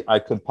Bradley, I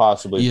could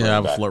possibly bring I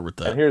would back. flirt with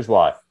that. And here's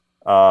why.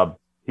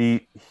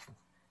 He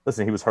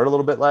was hurt a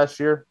little bit last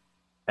year,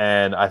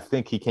 and I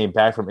think he came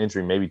back from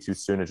injury maybe too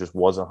soon. It just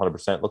wasn't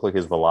 100%. Looked like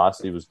his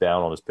velocity was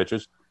down on his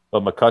pitches.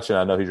 But McCutchen,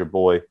 I know he's your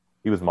boy.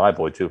 He was my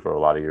boy, too, for a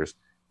lot of years.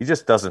 He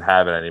just doesn't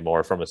have it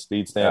anymore from a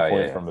speed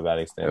standpoint, from a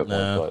batting standpoint.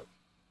 No.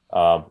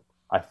 But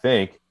I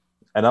think,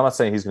 and I'm not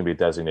saying he's going to be a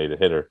designated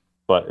hitter,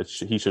 but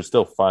he should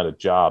still find a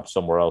job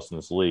somewhere else in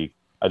this league.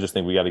 I just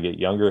think we got to get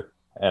younger,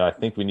 and I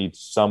think we need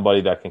somebody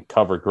that can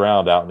cover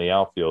ground out in the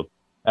outfield.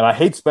 And I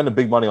hate spending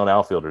big money on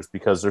outfielders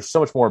because there's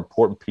so much more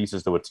important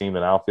pieces to a team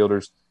than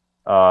outfielders.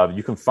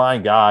 You can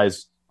find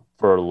guys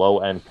for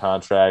low-end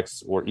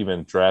contracts or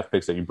even draft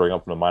picks that you bring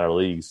up from the minor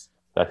leagues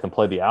that can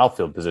play the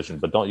outfield position.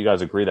 But don't you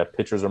guys agree that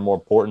pitchers are more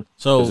important?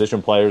 So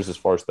position players as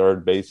far as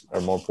third base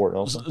are more important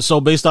also?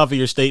 So based off of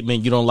your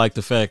statement, you don't like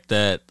the fact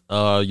that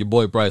your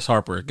boy Bryce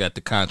Harper got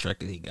the contract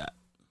that he got?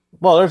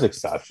 Well, there's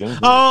exceptions.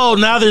 Oh,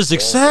 now there's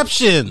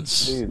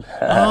exceptions.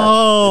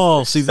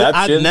 Oh, see,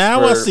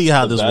 I see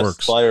how this works.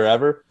 Best player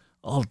ever.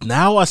 Oh,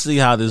 now I see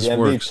how this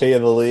works. The MVP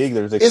of the league.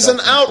 There's it's an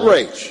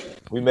outrage.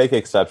 We make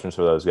exceptions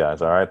for those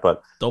guys, all right?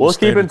 But we'll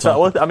keep in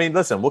touch. I mean,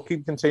 listen, we'll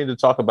keep continuing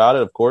to talk about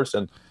it, of course.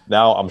 And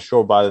now I'm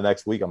sure by the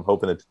next week, I'm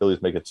hoping that the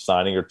Phillies make a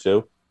signing or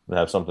two and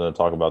have something to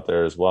talk about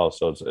there as well.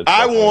 So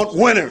I want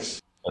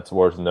winners. That's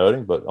worth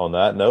noting. But on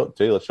that note,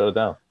 let's shut it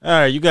down. All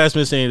right, you guys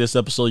missed any of this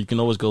episode, you can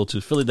always go to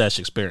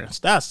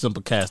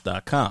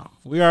philly-experience.simplecast.com.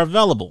 We are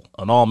available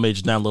on all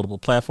major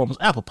downloadable platforms: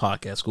 Apple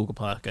Podcasts, Google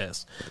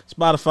Podcasts,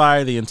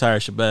 Spotify, the entire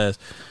shabazz.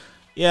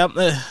 Yeah,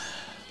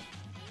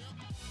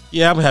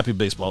 I'm happy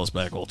baseball is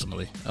back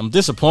ultimately. I'm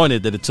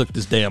disappointed that it took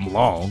this damn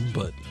long,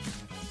 but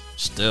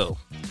still.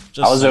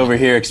 I was over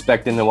here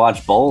expecting to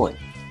watch bowling.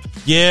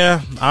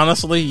 Yeah,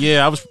 honestly,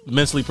 I was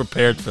mentally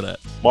prepared for that.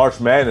 March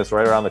Madness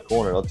right around the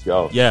corner. Let's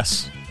go.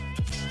 Yes.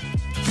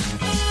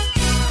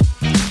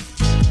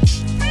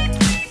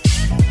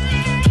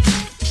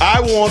 I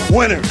want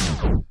winners.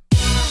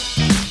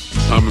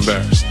 I'm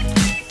embarrassed.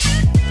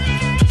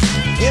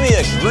 Give me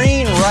a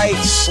green right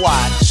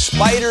slot,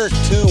 Spider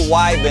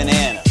 2Y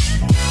banana.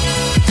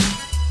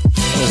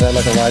 Was that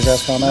like a wise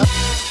ass comment?